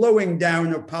the slowing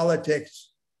down of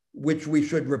politics, which we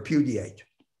should repudiate.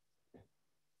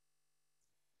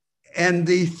 And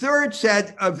the third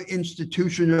set of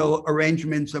institutional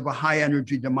arrangements of a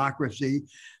high-energy democracy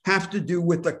have to do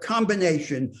with the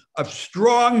combination of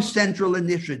strong central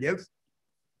initiative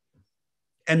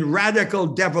and radical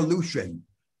devolution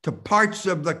to parts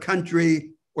of the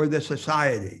country or the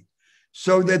society,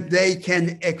 so that they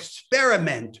can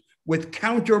experiment with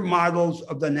counter models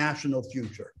of the national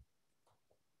future.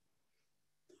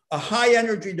 A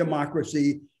high-energy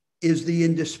democracy is the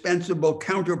indispensable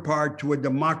counterpart to a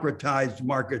democratized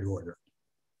market order.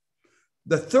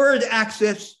 The third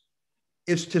axis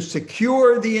is to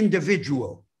secure the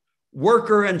individual,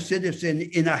 worker and citizen,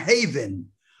 in a haven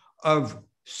of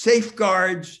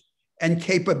safeguards and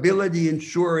capability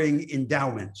ensuring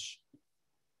endowments,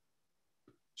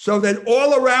 so that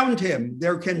all around him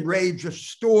there can rage a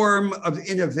storm of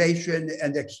innovation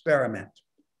and experiment.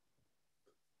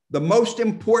 The most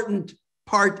important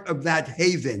part of that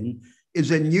haven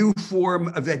is a new form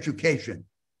of education,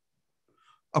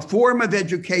 a form of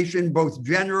education both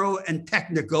general and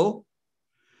technical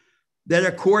that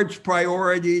accords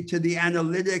priority to the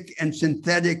analytic and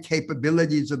synthetic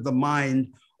capabilities of the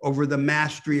mind over the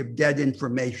mastery of dead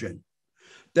information,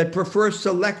 that prefers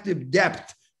selective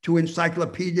depth to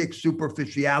encyclopedic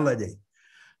superficiality,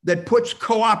 that puts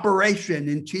cooperation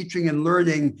in teaching and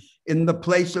learning in the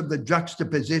place of the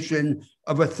juxtaposition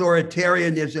of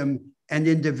authoritarianism and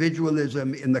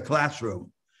individualism in the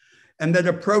classroom, and that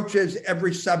approaches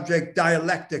every subject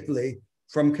dialectically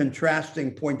from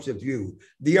contrasting points of view,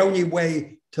 the only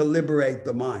way to liberate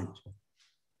the mind.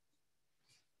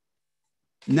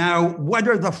 Now, what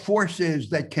are the forces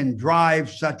that can drive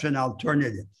such an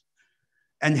alternative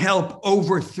and help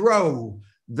overthrow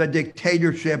the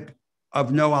dictatorship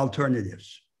of no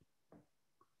alternatives?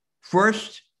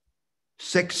 First,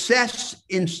 success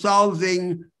in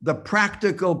solving the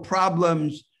practical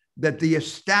problems that the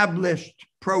established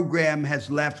program has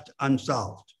left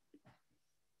unsolved.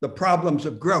 The problems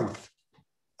of growth,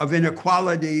 of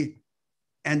inequality,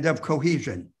 and of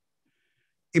cohesion.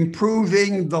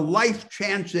 Improving the life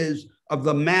chances of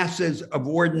the masses of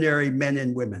ordinary men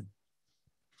and women.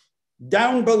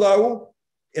 Down below,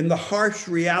 in the harsh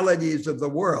realities of the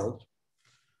world,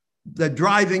 the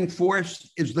driving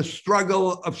force is the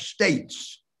struggle of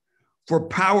states for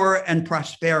power and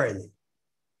prosperity.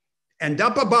 And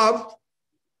up above,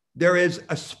 there is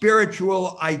a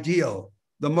spiritual ideal,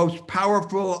 the most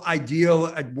powerful ideal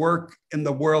at work in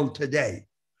the world today,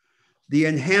 the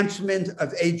enhancement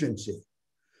of agency,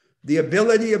 the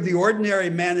ability of the ordinary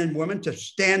man and woman to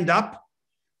stand up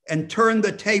and turn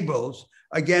the tables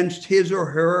against his or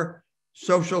her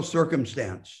social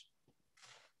circumstance.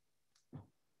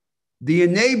 The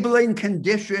enabling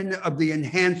condition of the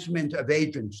enhancement of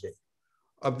agency,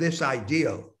 of this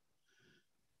ideal,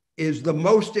 is the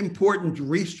most important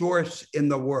resource in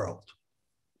the world.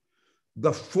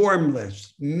 The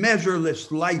formless,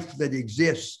 measureless life that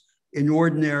exists in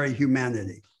ordinary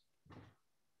humanity.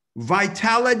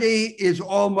 Vitality is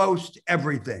almost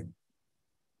everything,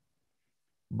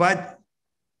 but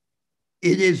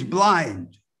it is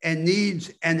blind and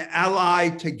needs an ally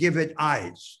to give it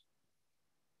eyes.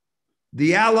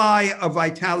 The ally of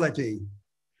vitality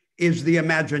is the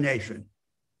imagination.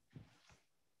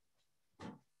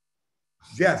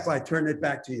 Jeff, I turn it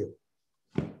back to you.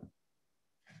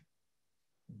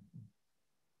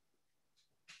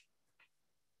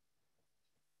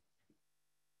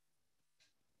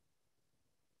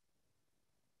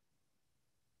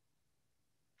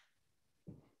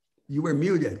 You were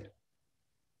muted.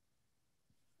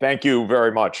 Thank you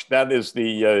very much. That is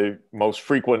the most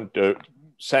frequent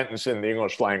sentence in the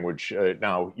English language.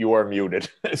 Now you are muted.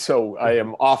 So I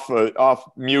am off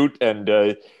mute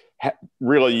and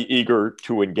really eager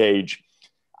to engage.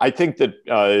 I think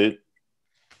that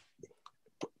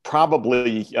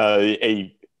probably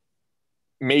a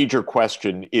major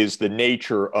question is the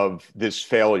nature of this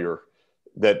failure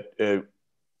that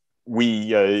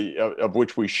of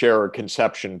which we share a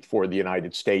conception for the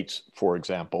United States, for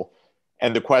example.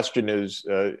 And the question is,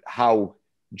 how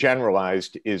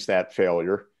generalized is that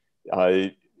failure?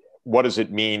 what does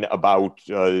it mean about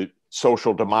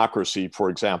social democracy, for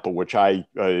example, which I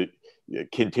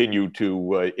continue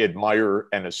to admire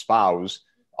and espouse,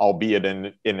 albeit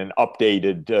in an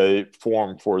updated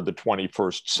form for the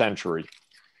 21st century.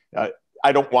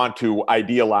 I don't want to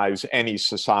idealize any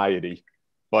society,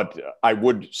 but I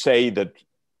would say that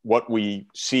what we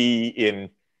see in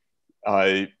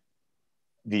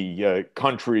the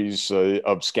countries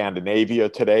of Scandinavia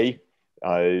today,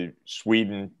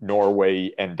 Sweden,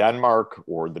 Norway, and Denmark,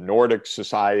 or the Nordic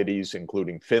societies,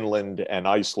 including Finland and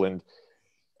Iceland,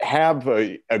 have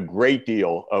a great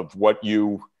deal of what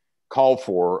you call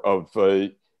for of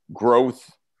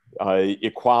growth,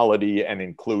 equality, and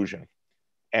inclusion.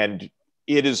 And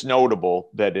it is notable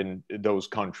that in those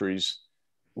countries,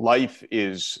 life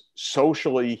is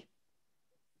socially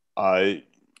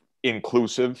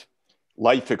inclusive.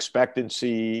 Life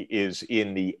expectancy is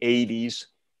in the 80s,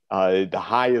 the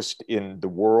highest in the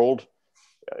world.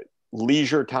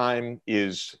 Leisure time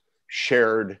is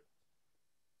shared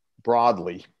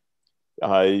broadly.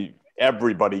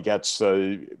 Everybody gets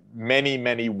many,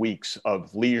 many weeks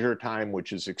of leisure time,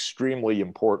 which is extremely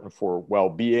important for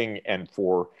well-being and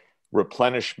for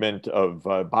replenishment of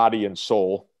body and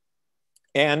soul.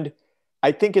 And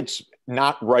I think it's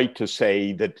not right to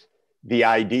say that the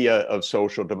idea of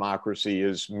social democracy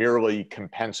is merely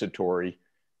compensatory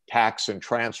tax and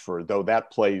transfer, though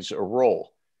that plays a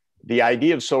role. The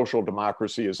idea of social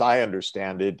democracy, as I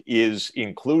understand it, is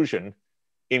inclusion,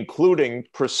 including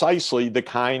precisely the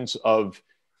kinds of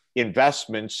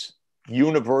investments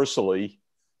universally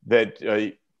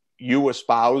that you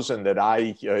espouse and that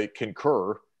I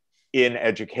concur in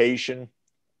education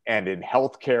and in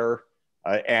healthcare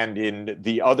and in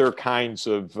the other kinds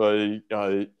of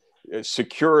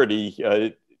security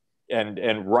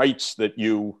and rights that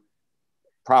you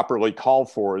properly call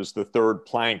for as the third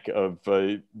plank of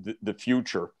the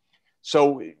future.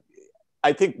 So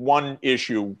I think one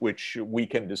issue which we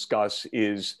can discuss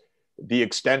is the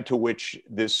extent to which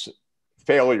this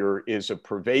failure is a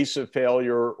pervasive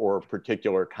failure or a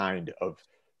particular kind of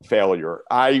failure.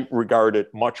 I regard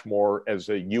it much more as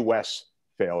a US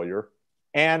failure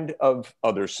and of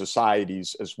other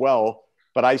societies as well.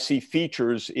 But I see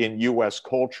features in US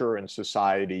culture and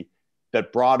society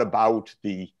that brought about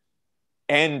the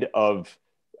end of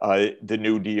the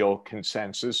New Deal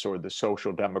consensus or the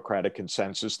social democratic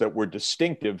consensus that were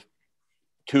distinctive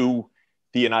to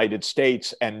the United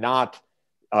States and not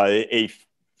a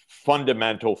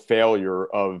fundamental failure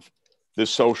of the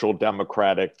social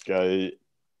democratic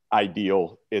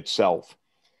ideal itself.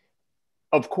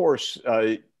 Of course,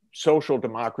 social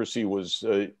democracy was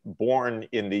born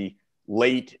in the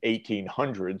late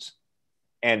 1800s,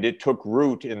 and it took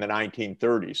root in the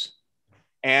 1930s.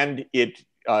 And it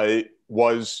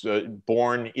was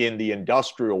born in the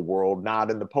industrial world, not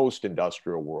in the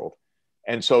post-industrial world.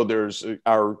 And so there's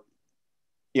our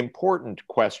important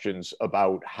questions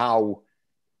about how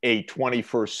a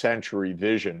 21st century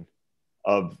vision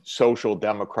of social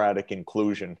democratic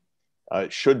inclusion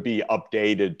should be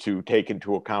updated to take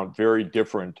into account very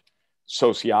different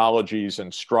sociologies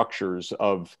and structures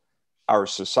of our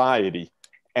society.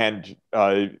 And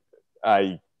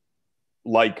I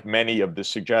like many of the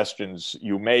suggestions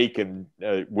you make, and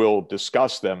we'll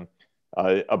discuss them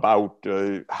about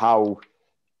how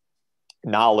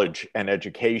knowledge and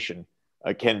education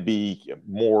can be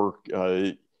more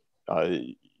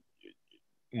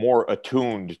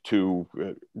attuned to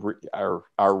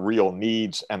our real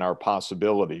needs and our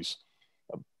possibilities.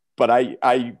 But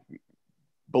I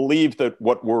believe that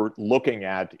what we're looking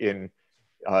at in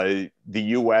the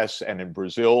US and in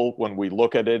Brazil, when we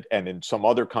look at it, and in some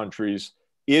other countries,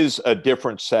 is a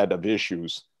different set of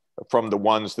issues from the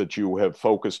ones that you have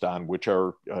focused on, which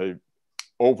are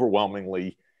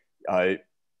overwhelmingly on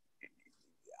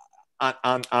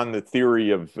the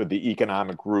theory of the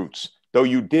economic roots. Though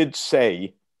you did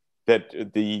say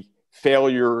that the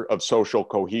failure of social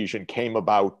cohesion came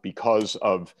about because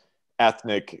of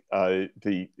ethnic, that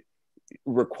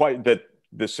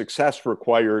the success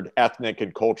required ethnic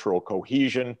and cultural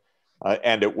cohesion,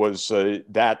 and it was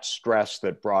that stress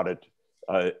that brought it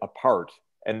apart.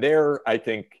 And there, I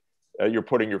think you're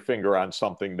putting your finger on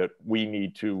something that we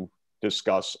need to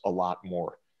discuss a lot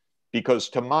more. Because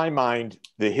to my mind,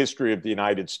 the history of the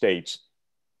United States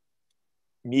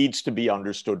needs to be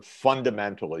understood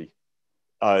fundamentally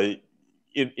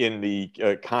in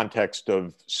the context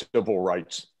of civil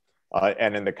rights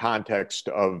and in the context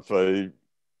of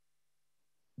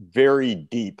very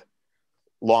deep,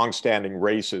 longstanding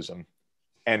racism,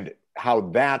 and how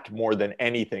that, more than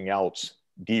anything else,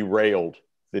 derailed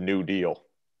the New Deal.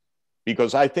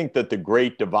 because I think that the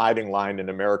great dividing line in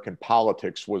American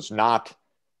politics was not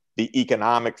the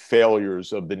economic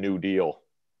failures of the New Deal,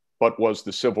 but was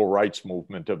the civil rights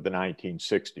movement of the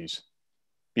 1960s.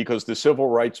 Because the civil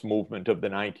rights movement of the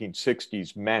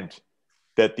 1960s meant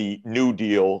that the New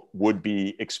Deal would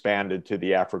be expanded to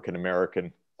the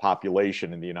African-American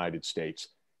population in the United States.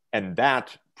 And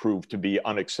that proved to be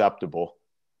unacceptable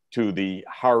to the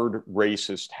hard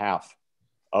racist half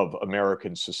of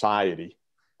American society.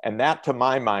 And that, to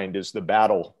my mind, is the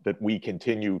battle that we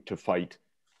continue to fight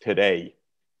today.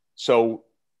 So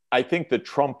I think that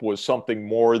Trump was something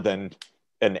more than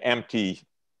an empty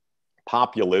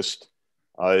populist,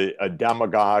 a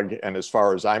demagogue, and as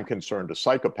far as I'm concerned, a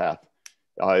psychopath.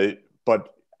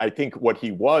 But I think what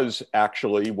he was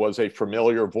actually was a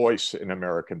familiar voice in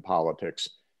American politics,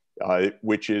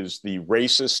 which is the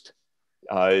racist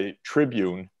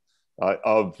tribune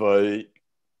of a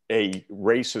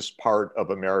racist part of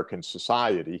American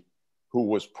society who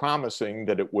was promising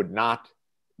that it would not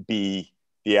be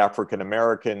the African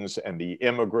Americans and the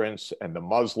immigrants and the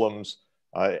Muslims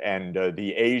and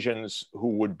the Asians who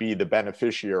would be the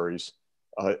beneficiaries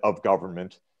of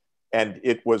government. And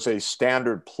it was a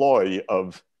standard ploy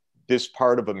of this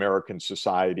part of American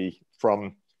society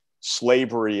from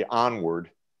slavery onward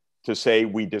to say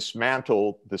we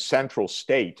dismantle the central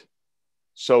state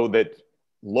so that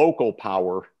local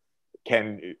power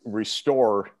can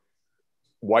restore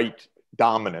white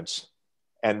dominance.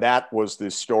 And that was the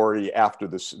story after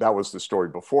this. That was the story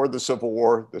before the Civil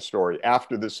War, the story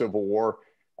after the Civil War,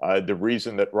 the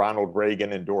reason that Ronald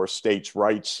Reagan endorsed states'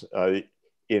 rights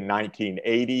in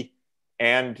 1980,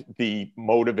 and the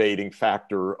motivating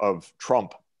factor of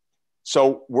Trump.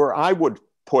 So where I would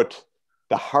put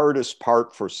the hardest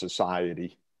part for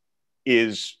society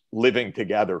is living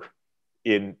together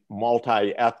in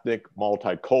multi-ethnic,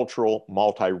 multicultural,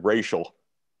 multiracial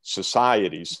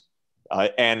societies,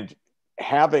 and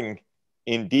having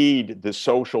indeed the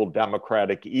social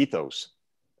democratic ethos,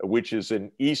 which is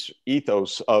an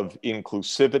ethos of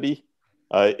inclusivity,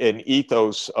 an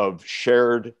ethos of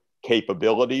shared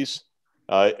capabilities,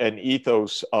 an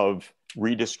ethos of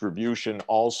redistribution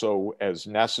also as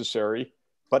necessary,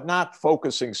 but not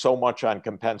focusing so much on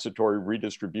compensatory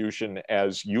redistribution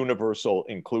as universal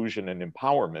inclusion and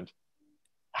empowerment.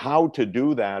 How to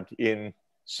do that in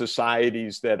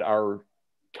societies that are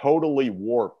totally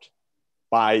warped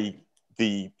by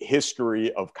the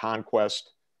history of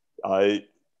conquest,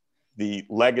 the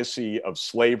legacy of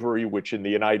slavery, which in the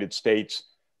United States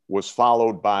was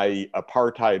followed by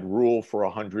apartheid rule for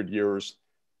 100 years,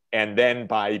 and then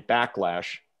by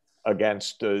backlash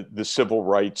against the civil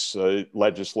rights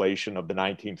legislation of the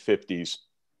 1950s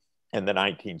and the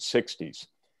 1960s.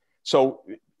 So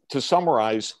to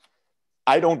summarize,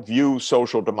 I don't view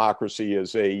social democracy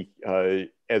as a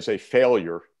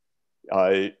failure,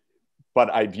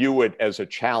 but I view it as a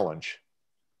challenge.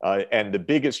 And the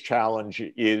biggest challenge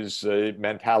is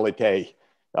mentality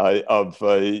of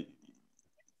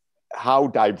how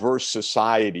diverse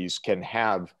societies can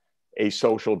have a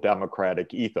social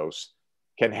democratic ethos,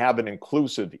 can have an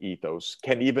inclusive ethos,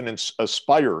 can even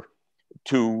aspire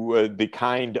to the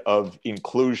kind of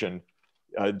inclusion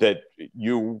that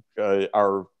you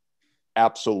are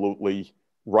absolutely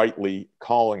rightly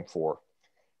calling for.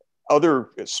 Other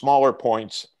smaller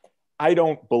points, I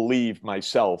don't believe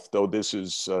myself, though this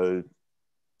is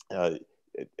I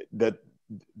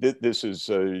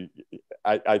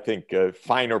think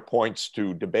finer points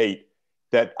to debate,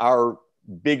 that our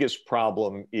biggest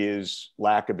problem is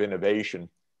lack of innovation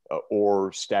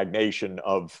or stagnation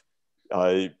of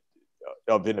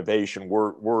innovation.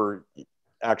 We're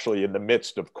actually in the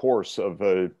midst, of course, of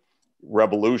a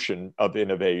revolution of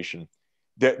innovation.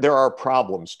 There are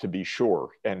problems, to be sure,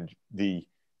 and the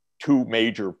two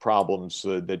major problems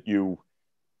that you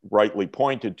rightly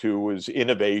pointed to is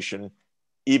innovation,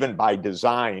 even by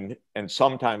design and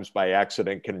sometimes by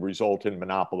accident, can result in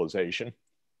monopolization.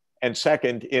 And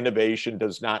second, innovation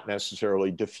does not necessarily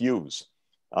diffuse.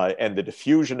 And the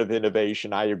diffusion of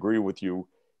innovation, I agree with you,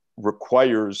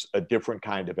 requires a different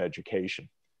kind of education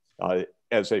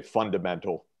as a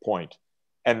fundamental point.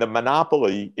 And the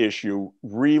monopoly issue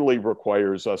really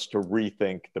requires us to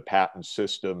rethink the patent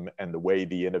system and the way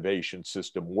the innovation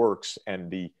system works,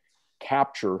 and the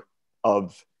capture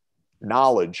of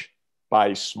knowledge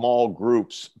by small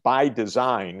groups by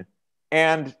design,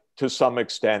 and to some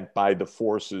extent by the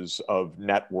forces of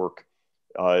network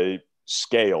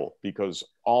scale, because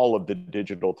all of the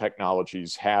digital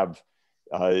technologies have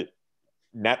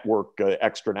network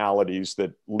externalities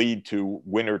that lead to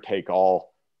winner-take-all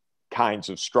kinds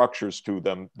of structures to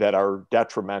them that are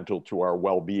detrimental to our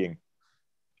well-being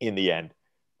in the end.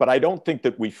 but I don't think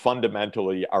that we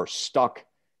fundamentally are stuck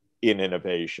in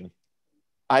innovation.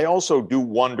 I also do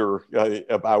wonder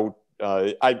about,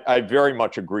 I very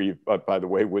much agree, by the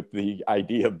way, with the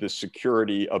idea of the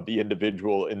security of the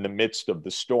individual in the midst of the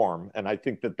storm. And I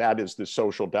think that that is the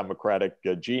social democratic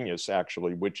genius,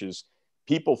 actually, which is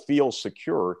people feel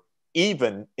secure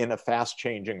even in a fast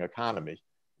changing economy,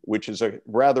 which is a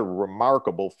rather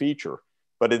remarkable feature.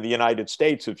 But in the United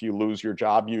States, if you lose your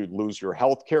job, you lose your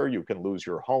health care, you can lose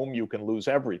your home, you can lose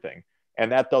everything.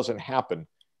 And that doesn't happen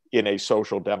in a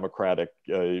social democratic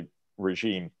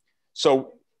regime.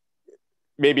 So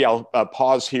maybe I'll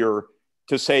pause here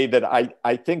to say that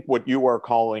I think what you are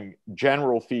calling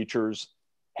general features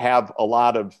have a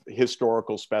lot of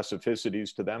historical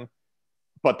specificities to them,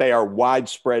 but they are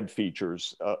widespread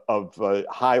features of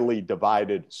highly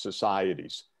divided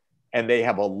societies. And they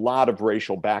have a lot of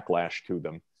racial backlash to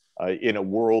them in a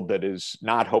world that is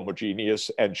not homogeneous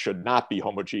and should not be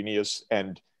homogeneous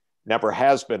and never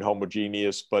has been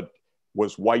homogeneous, but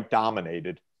was white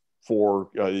dominated for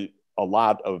a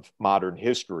lot of modern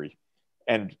history.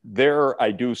 And there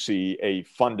I do see a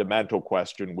fundamental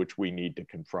question which we need to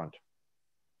confront.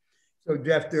 So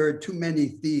Jeff, there are too many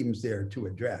themes there to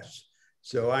address.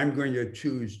 So I'm going to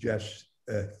choose just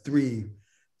three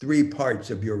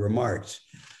parts of your remarks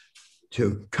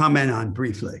to comment on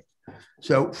briefly.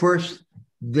 So first,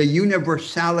 the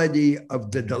universality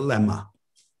of the dilemma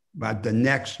about the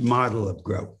next model of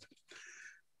growth.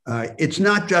 It's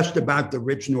not just about the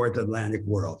rich North Atlantic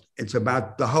world, it's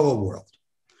about the whole world.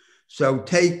 So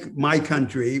take my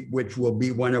country, which will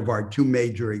be one of our two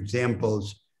major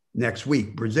examples next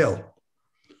week, Brazil.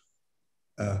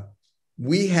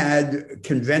 We had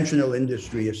conventional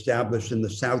industry established in the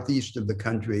southeast of the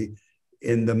country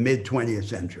in the mid-20th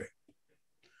century.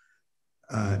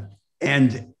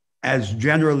 And as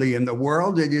generally in the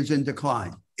world, it is in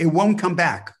decline. It won't come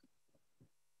back.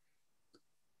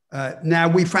 Now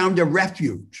we found a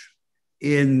refuge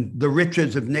in the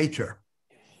riches of nature.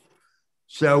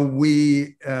 So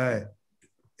we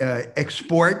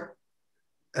export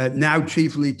now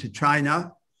chiefly to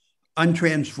China,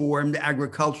 untransformed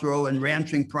agricultural and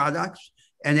ranching products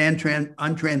and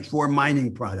untransformed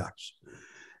mining products.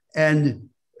 And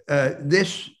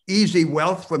this easy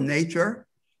wealth from nature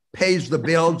pays the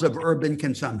bills of urban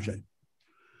consumption.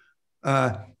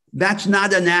 That's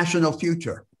not a national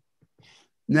future.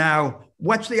 Now,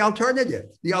 what's the alternative?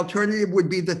 The alternative would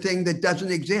be the thing that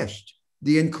doesn't exist,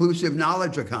 the inclusive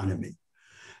knowledge economy.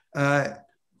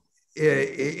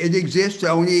 It exists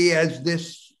only as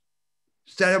this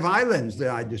set of islands that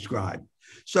I described.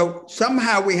 So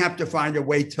somehow we have to find a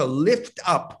way to lift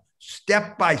up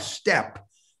step by step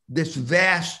this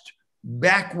vast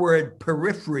backward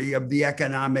periphery of the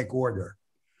economic order.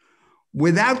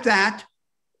 Without that,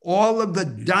 all of the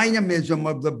dynamism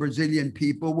of the Brazilian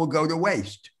people will go to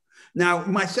waste. Now,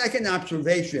 my second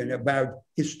observation about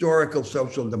historical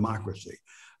social democracy,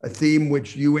 a theme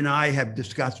which you and I have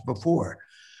discussed before.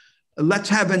 Let's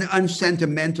have an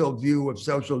unsentimental view of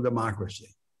social democracy.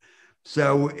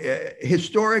 So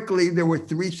historically, there were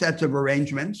three sets of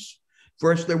arrangements.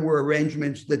 First, there were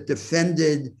arrangements that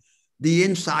defended the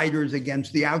insiders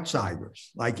against the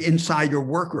outsiders, like insider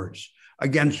workers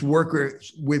against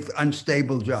workers with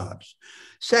unstable jobs.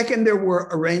 Second, there were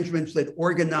arrangements that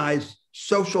organized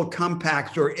social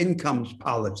compacts or incomes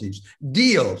policies,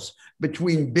 deals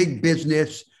between big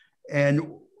business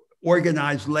and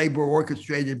organized labor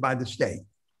orchestrated by the state.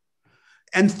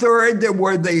 And third, there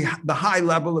were the high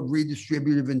level of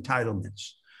redistributive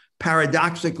entitlements,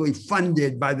 paradoxically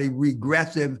funded by the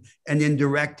regressive and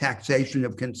indirect taxation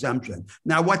of consumption.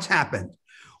 Now, what's happened?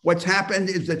 What's happened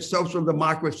is that social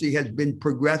democracy has been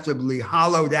progressively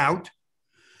hollowed out,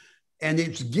 and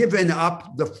it's given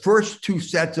up the first two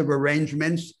sets of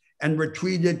arrangements and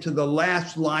retreated to the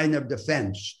last line of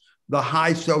defense, the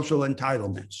high social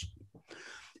entitlements.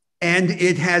 And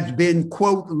it has been,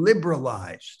 quote,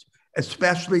 liberalized,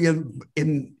 especially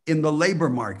in the labor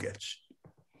markets,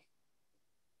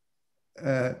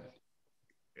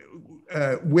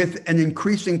 with an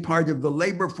increasing part of the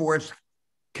labor force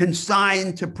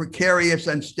consigned to precarious,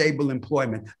 unstable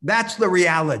employment. That's the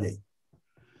reality.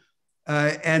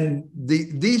 And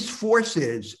these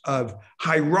forces of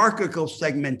hierarchical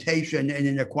segmentation and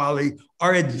inequality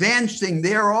are advancing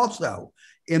there also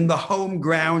in the home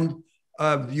ground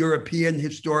of European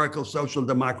historical social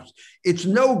democracy. It's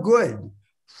no good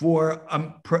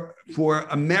for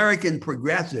American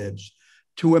progressives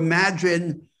to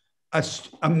imagine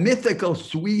a mythical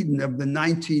Sweden of the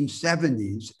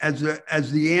 1970s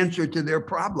as the answer to their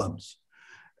problems.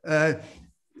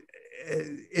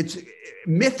 It's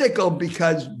mythical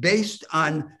because based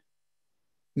on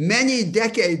many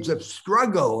decades of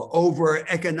struggle over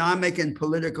economic and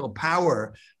political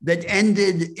power that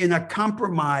ended in a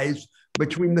compromise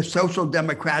between the social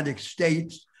democratic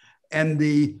states and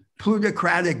the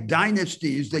plutocratic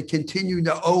dynasties that continue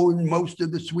to own most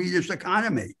of the Swedish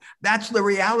economy. That's the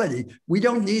reality. We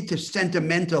don't need to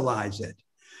sentimentalize it.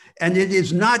 And it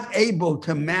is not able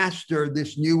to master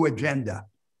this new agenda.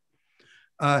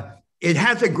 It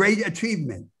has a great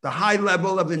achievement, the high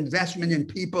level of investment in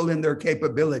people and their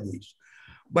capabilities,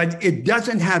 but it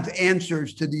doesn't have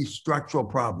answers to these structural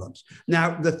problems.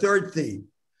 Now, the third theme,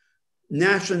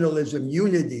 nationalism,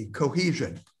 unity,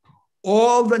 cohesion.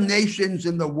 All the nations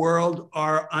in the world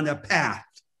are on a path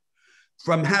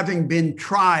from having been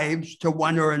tribes to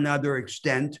one or another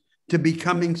extent to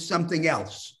becoming something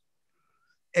else.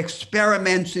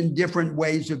 Experiments in different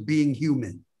ways of being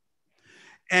human.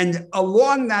 And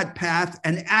along that path,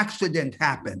 an accident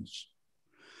happens.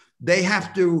 They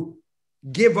have to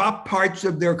give up parts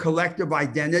of their collective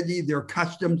identity, their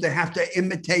customs. They have to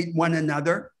imitate one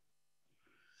another.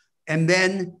 And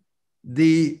then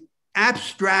the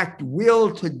abstract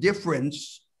will to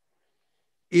difference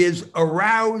is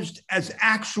aroused as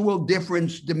actual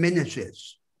difference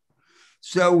diminishes.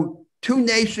 So two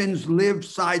nations live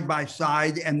side by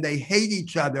side and they hate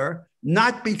each other,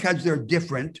 not because they're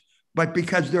different, but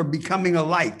because they're becoming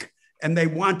alike and they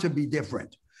want to be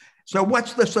different. So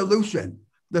what's the solution?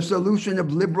 The solution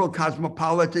of liberal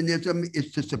cosmopolitanism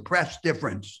is to suppress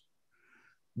difference.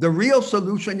 The real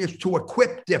solution is to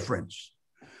equip difference,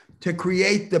 to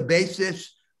create the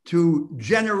basis to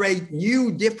generate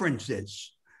new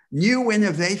differences, new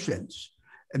innovations.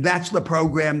 And that's the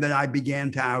program that I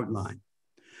began to outline.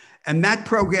 And that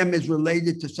program is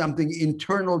related to something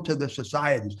internal to the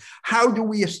societies. How do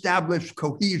we establish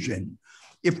cohesion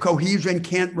if cohesion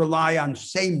can't rely on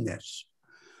sameness?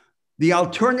 The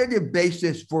alternative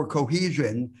basis for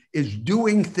cohesion is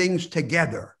doing things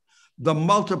together, the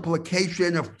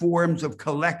multiplication of forms of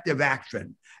collective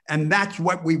action. And that's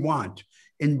what we want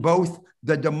in both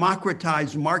the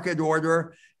democratized market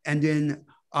order and in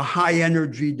a high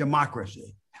energy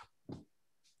democracy.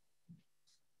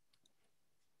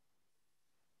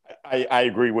 I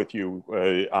agree with you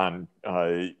on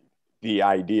the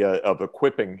idea of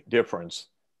equipping difference.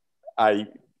 I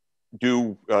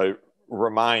do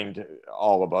remind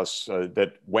all of us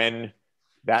that when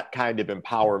that kind of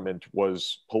empowerment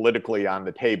was politically on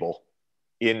the table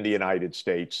in the United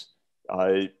States,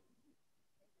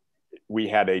 we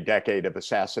had a decade of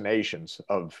assassinations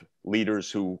of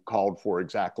leaders who called for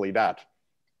exactly that,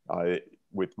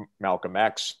 with Malcolm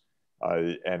X,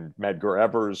 and Medgar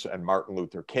Evers and Martin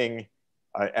Luther King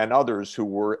and others who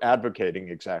were advocating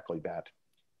exactly that.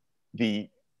 The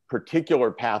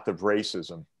particular path of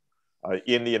racism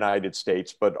in the United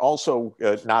States, but also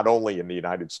not only in the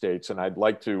United States, and I'd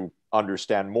like to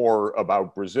understand more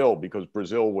about Brazil because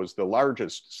Brazil was the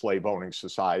largest slave-owning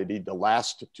society, the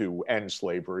last to end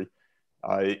slavery.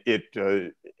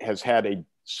 It has had a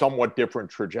somewhat different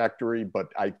trajectory,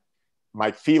 but my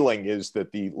feeling is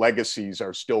that the legacies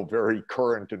are still very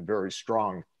current and very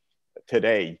strong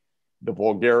today. The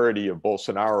vulgarity of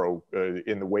Bolsonaro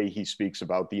in the way he speaks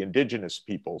about the indigenous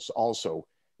peoples also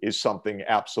is something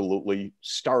absolutely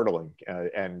startling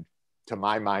and, to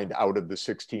my mind, out of the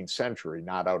 16th century,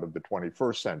 not out of the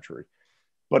 21st century.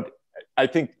 But I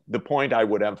think the point I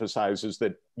would emphasize is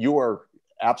that you are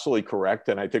absolutely correct.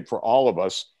 And I think for all of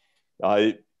us,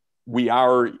 we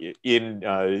are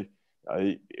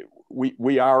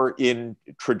in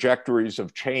trajectories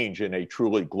of change in a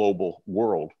truly global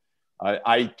world.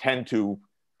 I tend to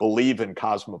believe in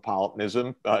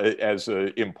cosmopolitanism as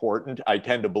important. I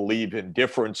tend to believe in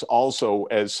difference also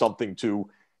as something to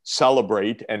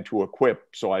celebrate and to equip.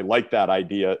 So I like that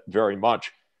idea very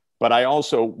much. But I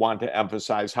also want to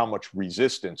emphasize how much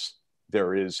resistance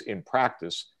there is in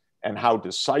practice and how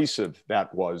decisive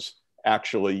that was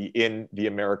actually in the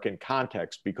American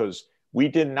context, because we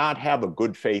did not have a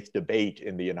good faith debate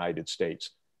in the United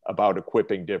States about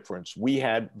equipping difference. We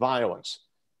had violence.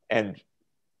 And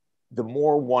the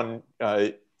more one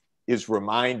is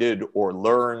reminded or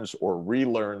learns or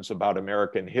relearns about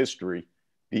American history,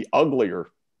 the uglier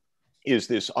is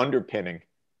this underpinning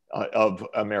of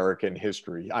American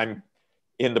history. I'm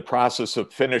in the process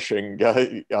of finishing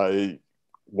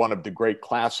one of the great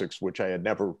classics, which I had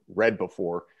never read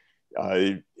before,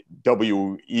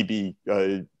 W.E.B.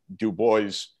 Du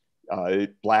Bois'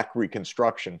 Black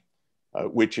Reconstruction,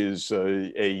 which is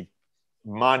a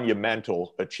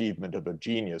monumental achievement of a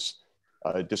genius,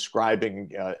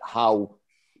 describing how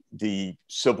the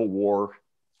Civil War,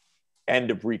 end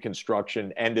of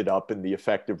Reconstruction, ended up in the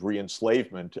effective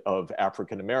re-enslavement of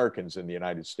African Americans in the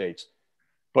United States.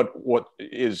 But what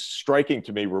is striking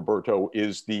to me, Roberto,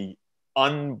 is the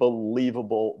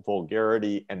unbelievable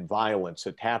vulgarity and violence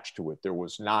attached to it. There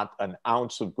was not an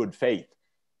ounce of good faith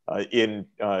in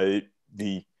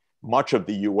the much of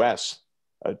the US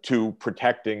to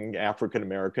protecting African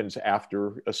Americans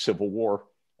after a civil war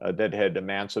that had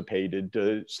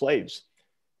emancipated slaves.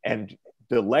 And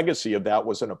the legacy of that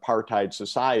was an apartheid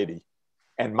society.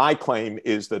 And my claim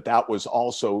is that that was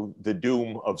also the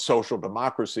doom of social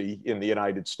democracy in the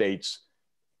United States,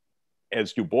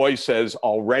 as Du Bois says,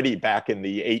 already back in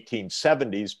the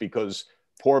 1870s, because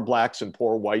poor Blacks and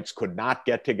poor whites could not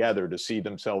get together to see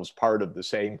themselves part of the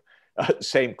same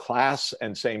class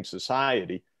and same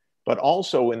society, but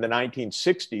also in the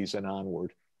 1960s and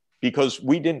onward, because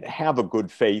we didn't have a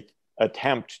good faith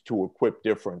attempt to equip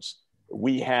difference.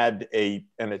 We had an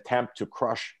attempt to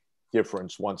crush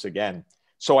difference once again.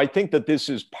 So I think that this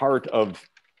is part of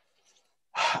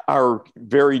our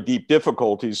very deep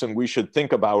difficulties, and we should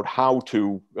think about how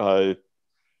to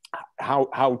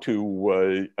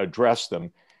address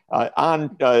them.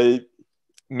 On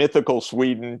mythical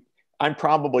Sweden, I'm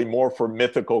probably more for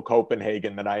mythical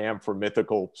Copenhagen than I am for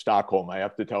mythical Stockholm, I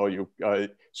have to tell you.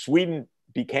 Sweden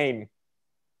became,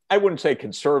 I wouldn't say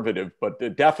conservative,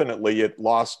 but definitely it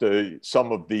lost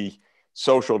some of the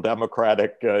social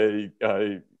democratic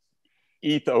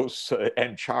ethos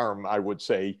and charm, I would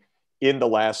say, in the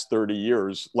last 30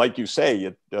 years. Like you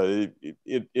say,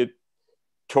 it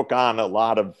took on a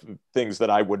lot of things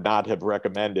that I would not have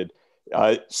recommended.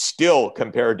 Still,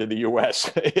 compared to the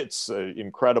US, it's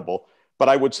incredible. But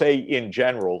I would say in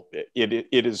general, it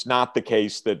is not the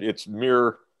case that it's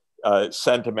mere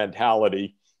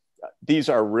sentimentality. These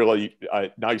are really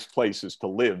nice places to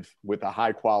live with a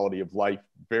high quality of life,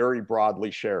 very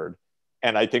broadly shared.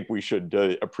 And I think we should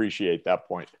appreciate that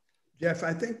point. Jeff,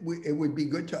 I think it would be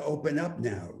good to open up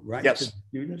now, right? Yes. To the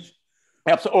students?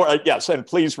 Absolutely. Yes. And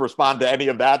please respond to any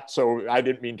of that. So I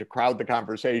didn't mean to crowd the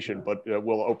conversation, but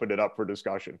we'll open it up for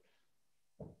discussion.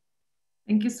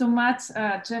 Thank you so much,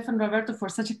 Jeff and Roberto, for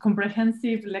such a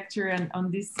comprehensive lecture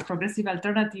on this progressive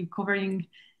alternative, covering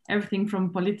everything from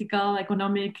political,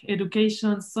 economic,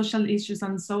 education, social issues,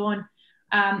 and so on.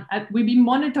 We've been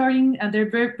monitoring their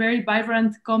very, very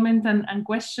vibrant comment and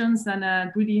questions, and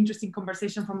a really interesting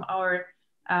conversation from our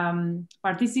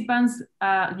participants.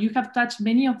 You have touched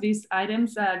many of these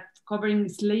items, covering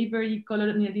slavery,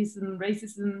 colonialism,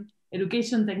 racism,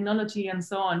 education, technology, and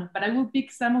so on. But I will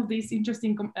pick some of these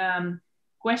interesting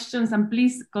questions, and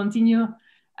please continue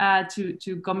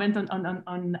to comment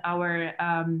on our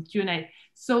Q&A.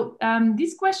 So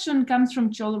this question comes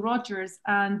from Joel Rogers,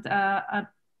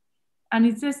 and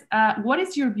it says, what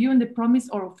is your view on the promise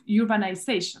of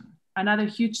urbanization, another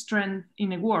huge trend in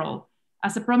the world,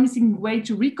 as a promising way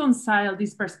to reconcile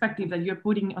this perspective that you're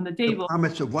putting on the table? The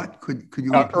promise of what? Could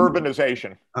you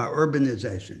urbanization.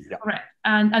 Urbanization, yeah. Correct.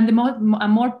 And a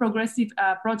more progressive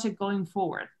project going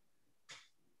forward.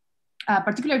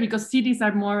 Particularly because cities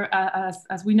are more,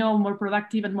 as we know, more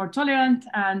productive and more tolerant,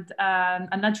 and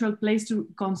a natural place to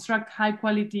construct high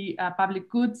quality public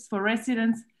goods for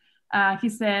residents, he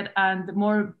said, and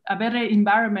a better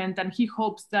environment. And he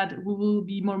hopes that we will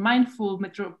be more mindful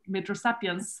metro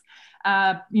sapiens,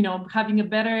 having a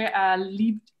better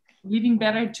living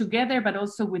better together, but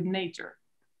also with nature.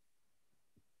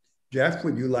 Jeff,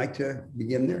 would you like to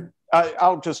begin there?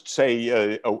 I'll just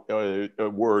say a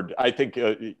word. I think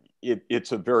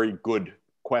it's a very good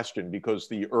question, because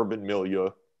the urban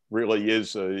milieu really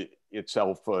is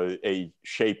itself a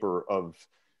shaper of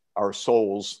our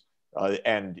souls,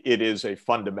 and it is a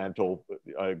fundamental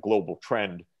global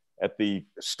trend. At the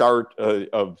start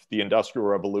of the Industrial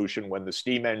Revolution, when the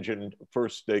steam engine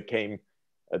first came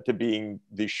to being,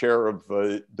 the share of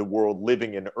the world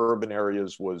living in urban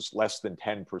areas was less than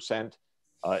 10%,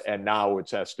 and now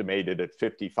it's estimated at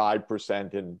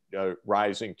 55% and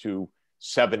rising to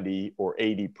 70 or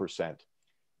 80%.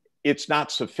 It's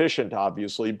not sufficient,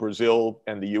 obviously. Brazil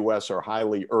and the US are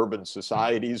highly urban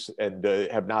societies and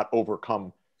have not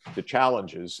overcome the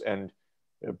challenges. And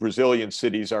Brazilian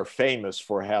cities are famous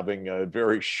for having a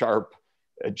very sharp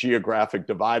geographic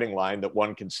dividing line that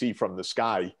one can see from the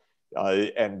sky,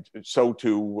 and so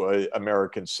too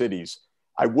American cities.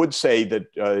 I would say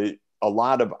that a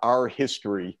lot of our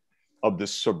history of the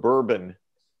suburban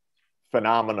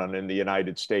phenomenon in the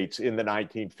United States in the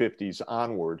 1950s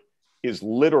onward is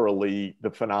literally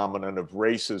the phenomenon of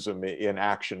racism in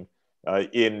action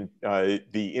in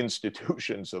the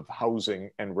institutions of housing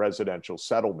and residential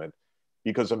settlement,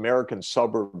 because American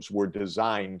suburbs were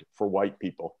designed for white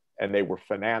people and they were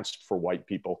financed for white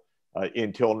people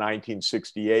until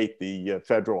 1968. The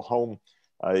Federal Home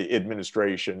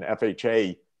Administration,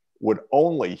 FHA, would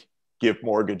only give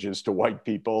mortgages to white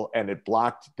people, and it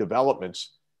blocked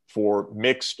developments for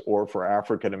mixed or for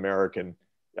African-American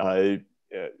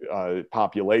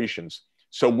populations.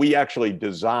 So we actually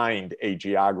designed a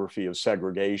geography of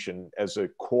segregation as a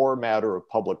core matter of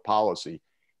public policy,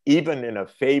 even in a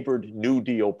favored New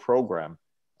Deal program.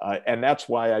 And that's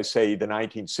why I say the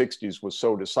 1960s was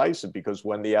so decisive, because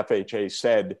when the FHA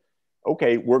said,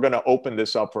 okay, we're going to open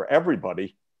this up for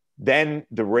everybody, then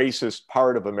the racist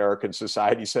part of American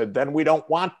society said, then we don't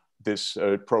want this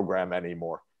program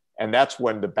anymore. And that's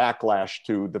when the backlash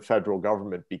to the federal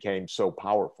government became so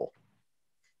powerful.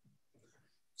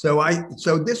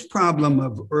 So this problem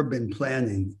of urban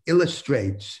planning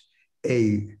illustrates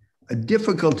a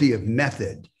difficulty of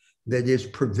method that is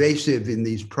pervasive in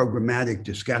these programmatic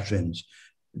discussions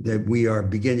that we are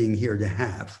beginning here to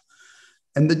have.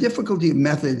 And the difficulty of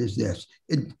method is this: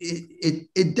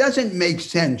 it doesn't make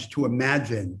sense to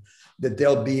imagine that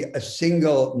there'll be a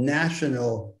single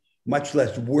national, much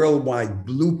less worldwide,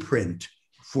 blueprint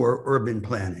for urban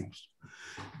planning.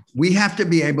 We have to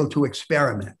be able to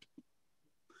experiment.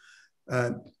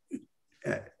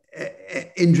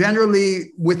 In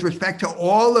generally, with respect to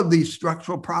all of these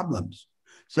structural problems.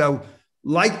 So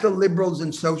like the liberals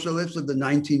and socialists of the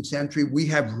 19th century, we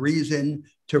have reason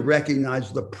to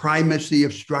recognize the primacy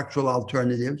of structural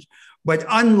alternatives. But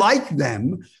unlike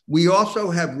them, we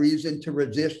also have reason to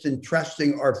resist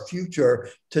entrusting our future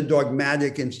to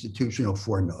dogmatic institutional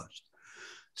formulas.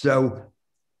 So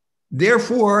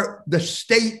therefore, the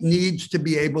state needs to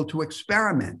be able to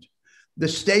experiment. The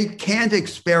state can't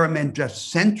experiment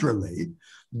just centrally.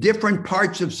 Different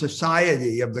parts of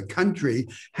society, of the country,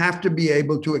 have to be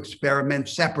able to experiment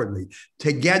separately,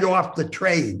 to get off the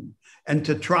train and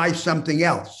to try something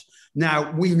else.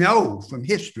 Now, we know from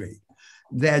history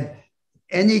that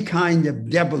any kind of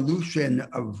devolution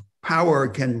of power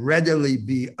can readily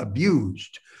be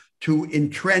abused to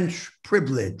entrench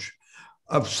privilege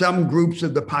of some groups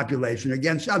of the population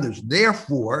against others.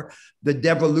 Therefore, the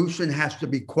devolution has to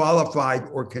be qualified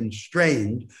or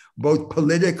constrained, both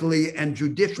politically and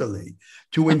judicially,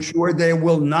 to ensure they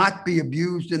will not be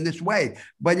abused in this way.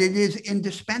 But it is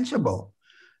indispensable.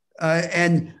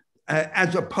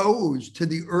 As opposed to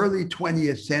the early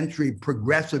 20th century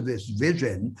progressivist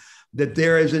vision that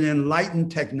there is an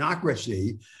enlightened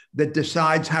technocracy that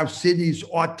decides how cities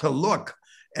ought to look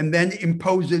and then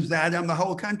imposes that on the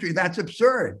whole country. That's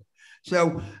absurd.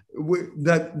 So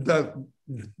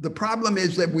the problem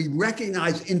is that we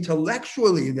recognize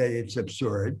intellectually that it's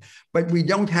absurd, but we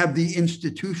don't have the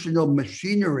institutional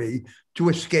machinery to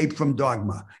escape from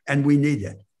dogma, and we need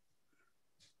it.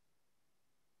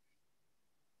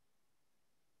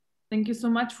 Thank you so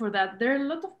much for that. There are a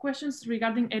lot of questions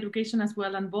regarding education as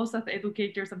well, and both as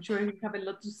educators, I'm sure you have a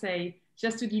lot to say.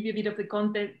 Just to give you a bit of the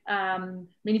context,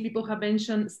 many people have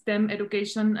mentioned STEM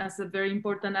education as a very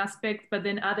important aspect, but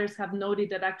then others have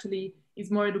noted that actually it's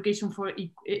more education for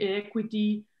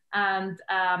equity and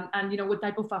you know, what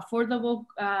type of affordable,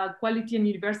 quality and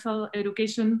universal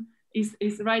education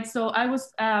is right. So I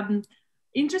was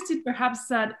interested perhaps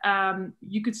that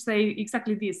you could say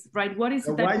exactly this, right? What is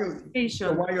education?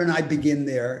 So why don't I begin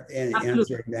there and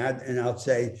answering that? And I'll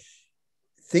say,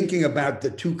 thinking about the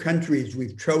two countries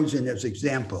we've chosen as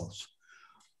examples,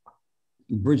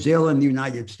 Brazil and the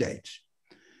United States.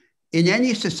 In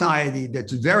any society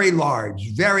that's very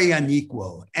large, very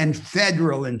unequal, and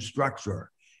federal in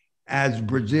structure, as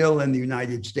Brazil and the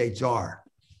United States are,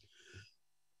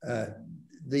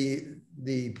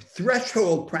 the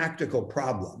threshold practical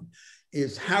problem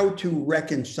is how to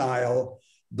reconcile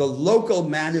the local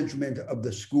management of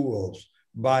the schools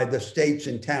by the states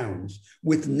and towns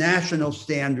with national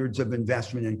standards of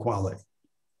investment and quality.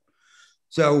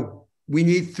 So we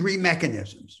need three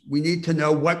mechanisms. We need to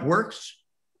know what works,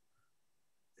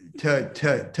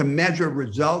 to measure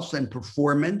results and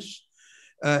performance.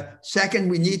 Second,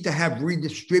 we need to have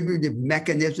redistributive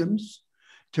mechanisms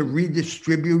to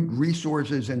redistribute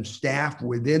resources and staff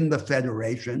within the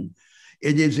federation.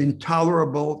 It is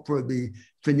intolerable for the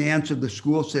finance of the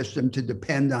school system to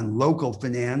depend on local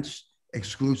finance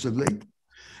exclusively.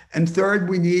 And third,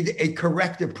 we need a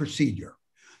corrective procedure.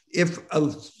 If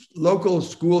a local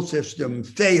school system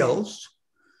fails,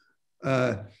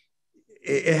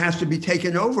 it has to be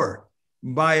taken over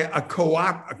by a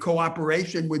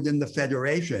cooperation within the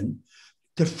federation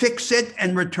to fix it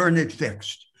and return it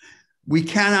fixed. We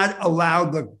cannot allow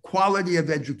the quality of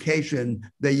education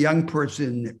the young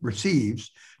person receives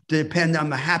to depend on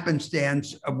the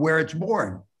happenstance of where it's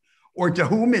born or to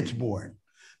whom it's born.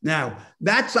 Now,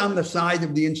 that's on the side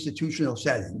of the institutional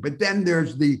setting, but then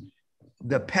there's the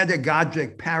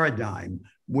pedagogic paradigm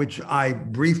which I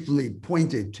briefly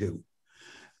pointed to,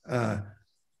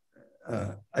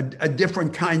 a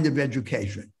different kind of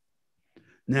education.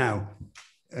 Now,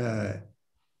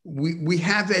 we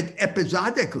have it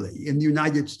episodically. In the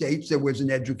United States, there was an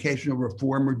educational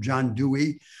reformer, John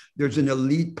Dewey. There's an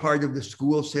elite part of the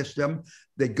school system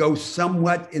that goes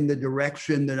somewhat in the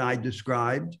direction that I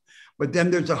described. But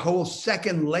then there's a whole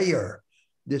second layer,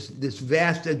 this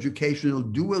vast educational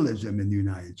dualism in the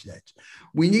United States.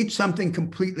 We need something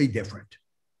completely different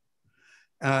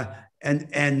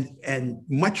and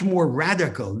much more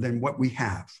radical than what we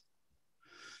have.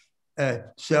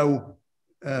 The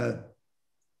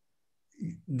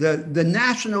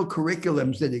national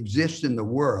curriculums that exist in the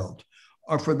world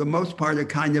are, for the most part, a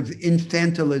kind of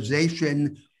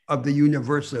infantilization of the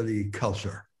university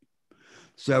culture.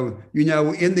 So, you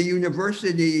know, in the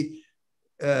university,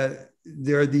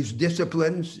 there are these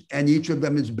disciplines, and each of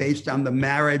them is based on the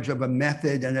marriage of a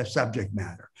method and a subject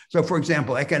matter. So, for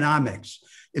example, economics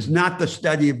is not the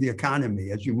study of the economy,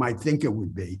 as you might think it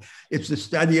would be. It's the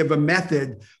study of a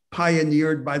method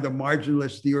pioneered by the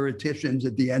marginalist theoreticians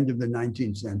at the end of the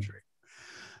 19th century.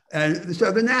 And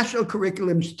so the national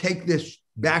curriculums take this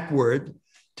backward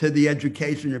to the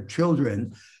education of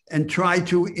children and try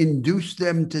to induce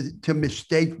them to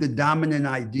mistake the dominant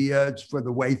ideas for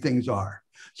the way things are.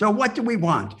 So what do we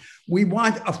want? We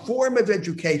want a form of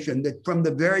education that from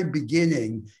the very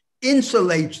beginning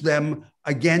insulates them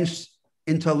against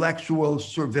intellectual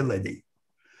servility,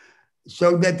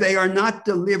 so that they are not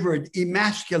delivered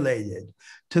emasculated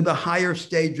to the higher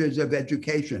stages of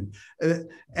education.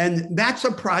 And that's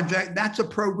a project, that's a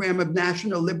program of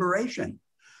national liberation,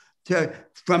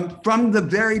 from the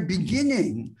very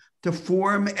beginning to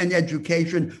form an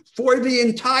education for the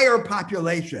entire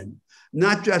population,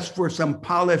 not just for some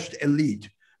polished elite,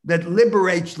 that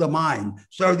liberates the mind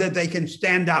so that they can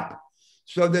stand up,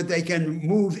 so that they can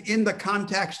move in the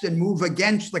context and move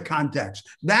against the context.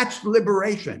 That's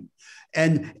liberation.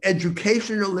 And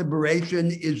educational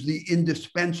liberation is the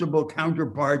indispensable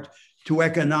counterpart to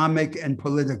economic and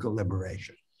political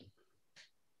liberation.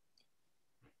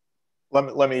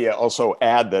 Let me also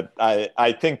add that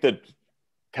I think that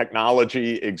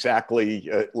technology, exactly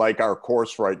like our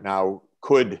course right now,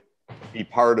 could be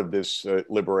part of this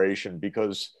liberation,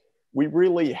 because we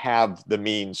really have the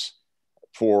means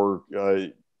for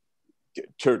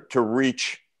to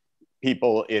reach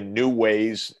people in new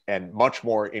ways and much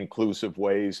more inclusive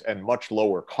ways and much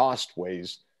lower cost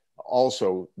ways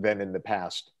also than in the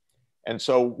past. And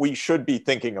so we should be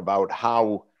thinking about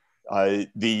how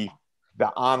the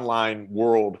online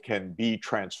world can be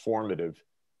transformative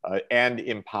and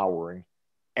empowering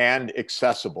and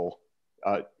accessible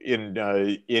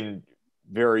in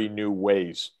very new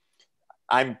ways.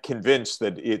 I'm convinced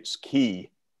that it's key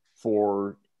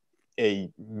for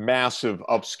a massive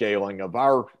upscaling of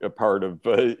our part of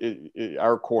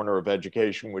our corner of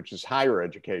education, which is higher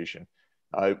education,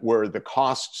 where the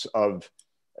costs of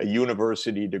a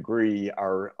university degree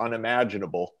are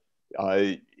unimaginable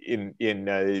in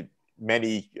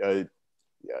many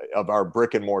of our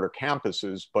brick and mortar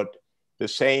campuses, but the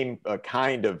same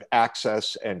kind of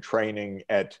access and training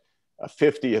at a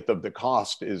 50th of the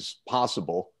cost is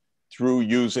possible through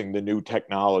using the new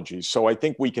technology. So I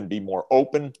think we can be more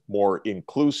open, more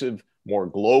inclusive, more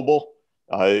global,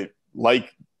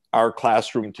 like our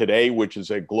classroom today, which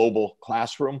is a global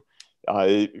classroom.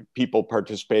 People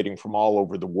participating from all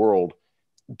over the world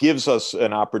gives us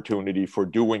an opportunity for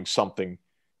doing something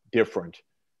different.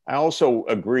 I also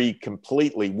agree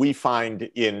completely. We find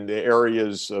in the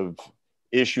areas of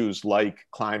issues like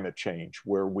climate change,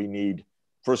 where we need,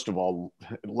 first of all,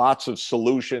 lots of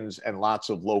solutions and lots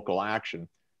of local action.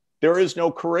 There is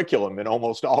no curriculum in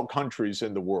almost all countries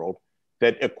in the world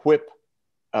that equip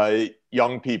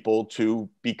young people to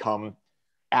become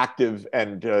active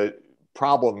and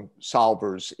problem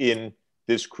solvers in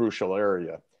this crucial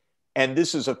area. And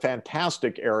this is a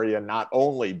fantastic area, not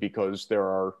only because there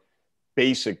are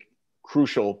basic,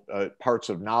 crucial parts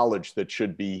of knowledge that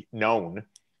should be known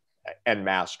and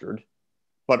mastered,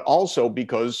 but also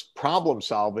because problem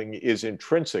solving is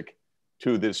intrinsic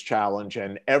to this challenge,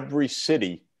 and every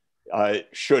city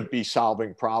should be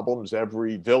solving problems.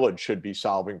 Every village should be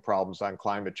solving problems on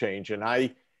climate change. And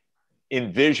I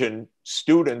envision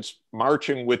students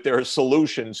marching with their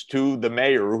solutions to the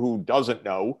mayor who doesn't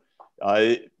know,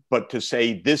 but to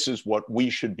say, this is what we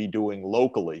should be doing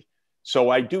locally. So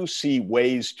I do see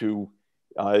ways to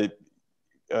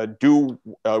do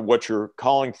what you're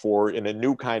calling for in a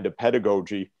new kind of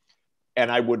pedagogy.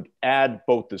 And I would add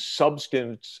both the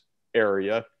substance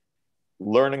area,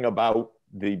 learning about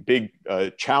the big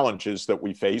challenges that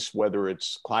we face, whether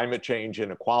it's climate change,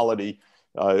 inequality,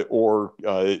 or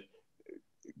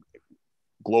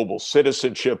global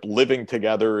citizenship, living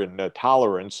together in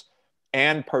tolerance,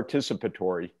 and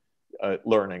participatory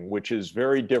learning, which is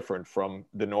very different from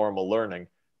the normal learning,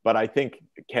 but I think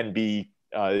can be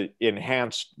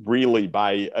enhanced really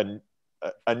by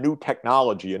a new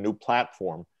technology, a new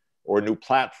platform, or new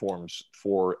platforms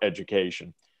for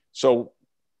education. So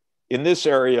in this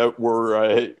area,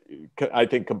 we're, I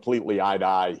think, completely eye to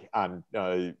eye on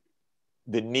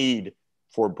the need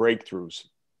for breakthroughs.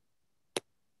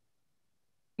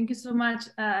 Thank you so much.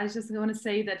 I just want to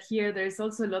say that here there's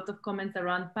also a lot of comments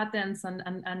around patents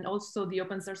and also the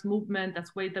open source movement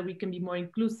as way that we can be more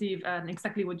inclusive, and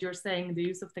exactly what you're saying, the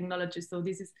use of technology. So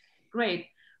this is great.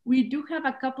 We do have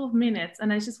a couple of minutes,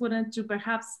 and I just wanted to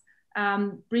perhaps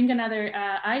bring another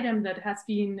item that has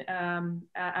been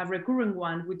a recurring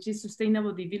one, which is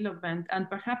sustainable development. And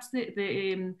perhaps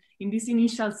in this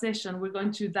initial session, we're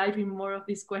going to dive in more of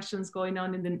these questions going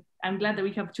on. I'm glad that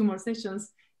we have 2 more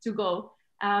sessions to go.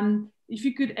 If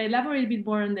you could elaborate a bit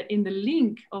more in the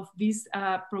link of this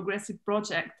progressive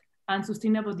project and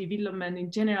sustainable development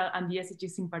in general and the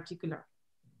SDGs in particular.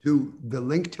 To the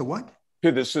link to what?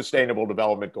 To the Sustainable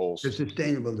Development Goals. The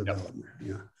Sustainable Development,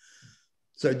 yeah.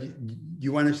 So do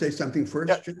you want to say something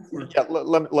first? Yeah,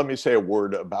 let me say a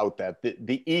word about that.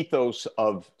 The ethos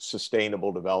of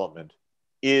sustainable development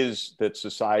is that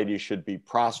society should be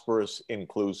prosperous,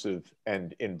 inclusive,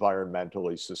 and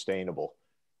environmentally sustainable.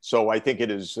 So I think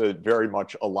it is very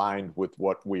much aligned with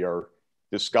what we are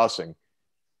discussing.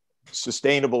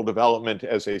 Sustainable development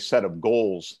as a set of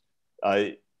goals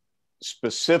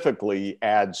specifically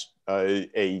adds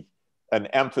an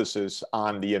emphasis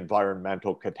on the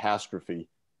environmental catastrophe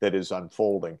that is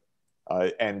unfolding.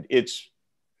 And it's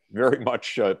very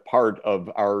much part of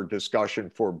our discussion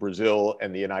for Brazil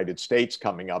and the United States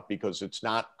coming up, because it's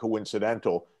not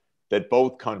coincidental that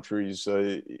both countries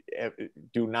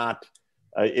do not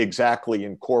exactly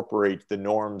incorporate the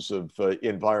norms of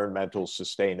environmental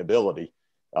sustainability.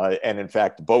 And in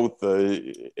fact, both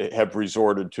have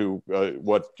resorted to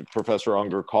what Professor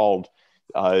Unger called,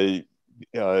 I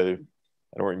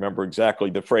don't remember exactly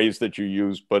the phrase that you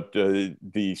used, but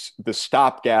the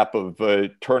stopgap of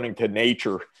turning to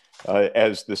nature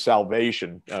as the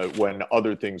salvation when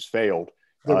other things failed.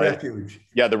 The refuge.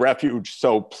 Yeah, the refuge.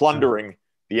 So plundering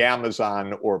the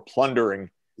Amazon or plundering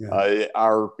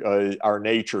our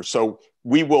nature. So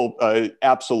we will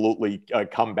absolutely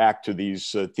come back to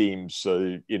these themes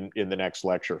in the next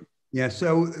lecture. Yeah,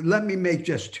 so let me make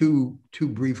just two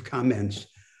brief comments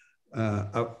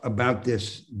about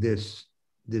this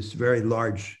very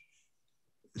large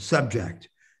subject.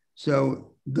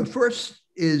 So the first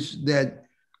is that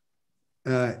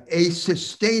a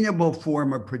sustainable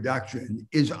form of production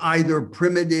is either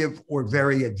primitive or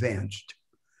very advanced.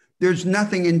 There's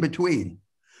nothing in between.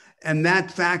 And that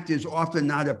fact is often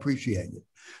not appreciated.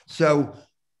 So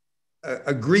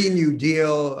a Green New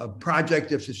Deal, a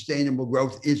project of sustainable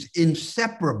growth, is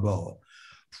inseparable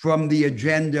from the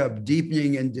agenda of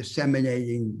deepening and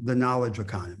disseminating the knowledge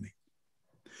economy.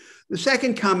 The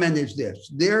second comment is this: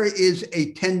 there is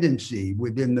a tendency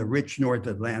within the rich North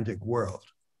Atlantic world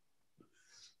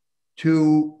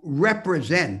to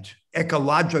represent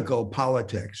ecological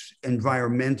politics, the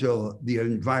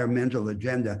environmental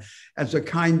agenda, as a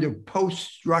kind of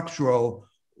post-structural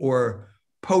or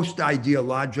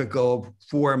post-ideological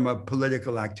form of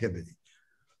political activity.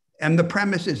 And the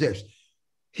premise is this: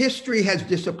 history has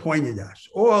disappointed us,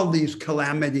 all these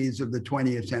calamities of the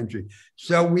 20th century.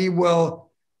 So we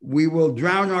will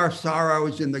drown our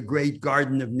sorrows in the great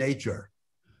garden of nature,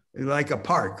 like a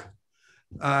park.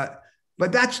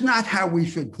 But that's not how we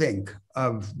should think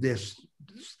of this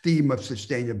theme of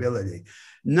sustainability,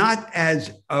 not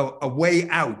as a way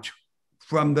out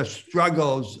from the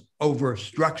struggles over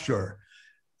structure,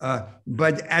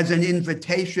 but as an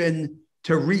invitation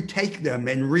to retake them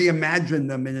and reimagine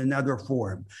them in another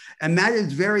form. And that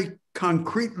is very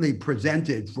concretely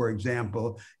presented, for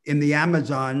example, in the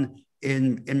Amazon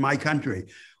in my country.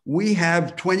 We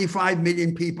have 25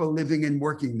 million people living and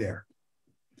working there.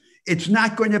 It's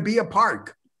not going to be a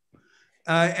park.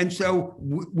 And so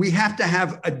we have to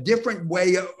have a different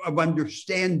way of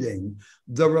understanding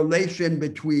the relation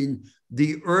between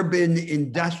the urban,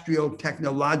 industrial,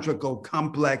 technological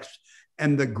complex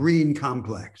and the green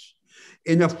complex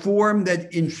in a form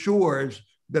that ensures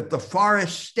that the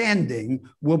forest standing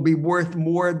will be worth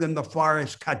more than the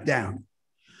forest cut down.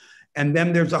 And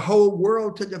then there's a whole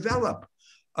world to develop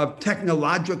of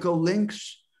technological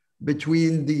links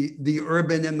between the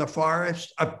urban and the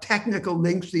forest, of technical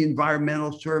links, the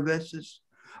environmental services,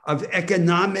 of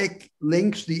economic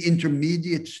links, the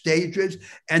intermediate stages,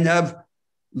 and of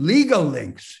legal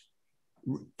links,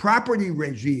 property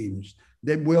regimes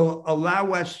that will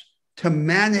allow us to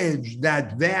manage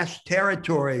that vast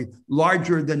territory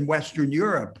larger than Western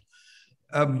Europe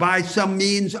by some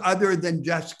means other than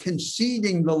just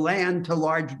conceding the land to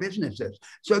large businesses.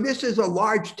 So this is a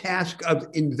large task of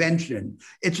invention.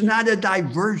 It's not a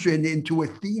diversion into a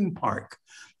theme park.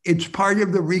 It's part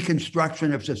of the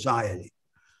reconstruction of society.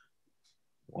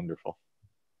 Wonderful.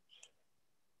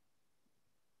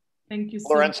 Thank you so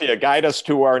Florencia, much. guide us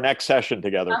to our next session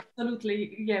together.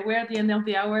 Absolutely. Yeah, we're at the end of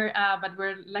the hour, but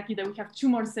we're lucky that we have 2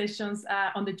 more sessions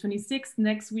on the 26th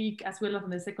next week, as well as on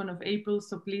the 2nd of April.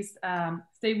 So please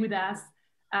stay with us.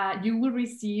 You will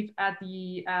receive at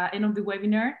the end of the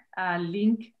webinar a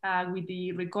link with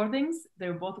the recordings.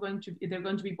 They're going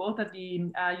to be both at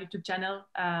the YouTube channel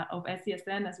of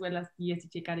SCSN as well as the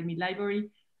SDG Academy Library,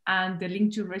 and the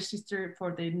link to register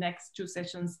for the next 2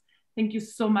 sessions. Thank you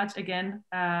so much again,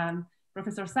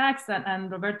 Professor Sachs and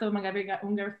Roberto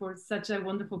Magavega-Unger, for such a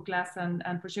wonderful class and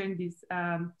for sharing this,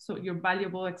 your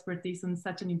valuable expertise on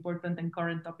such an important and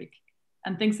current topic.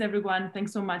 And thanks everyone.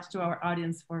 Thanks so much to our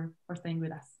audience for staying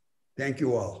with us. Thank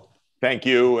you all. Thank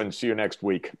you, and see you next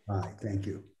week. Bye. Thank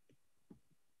you.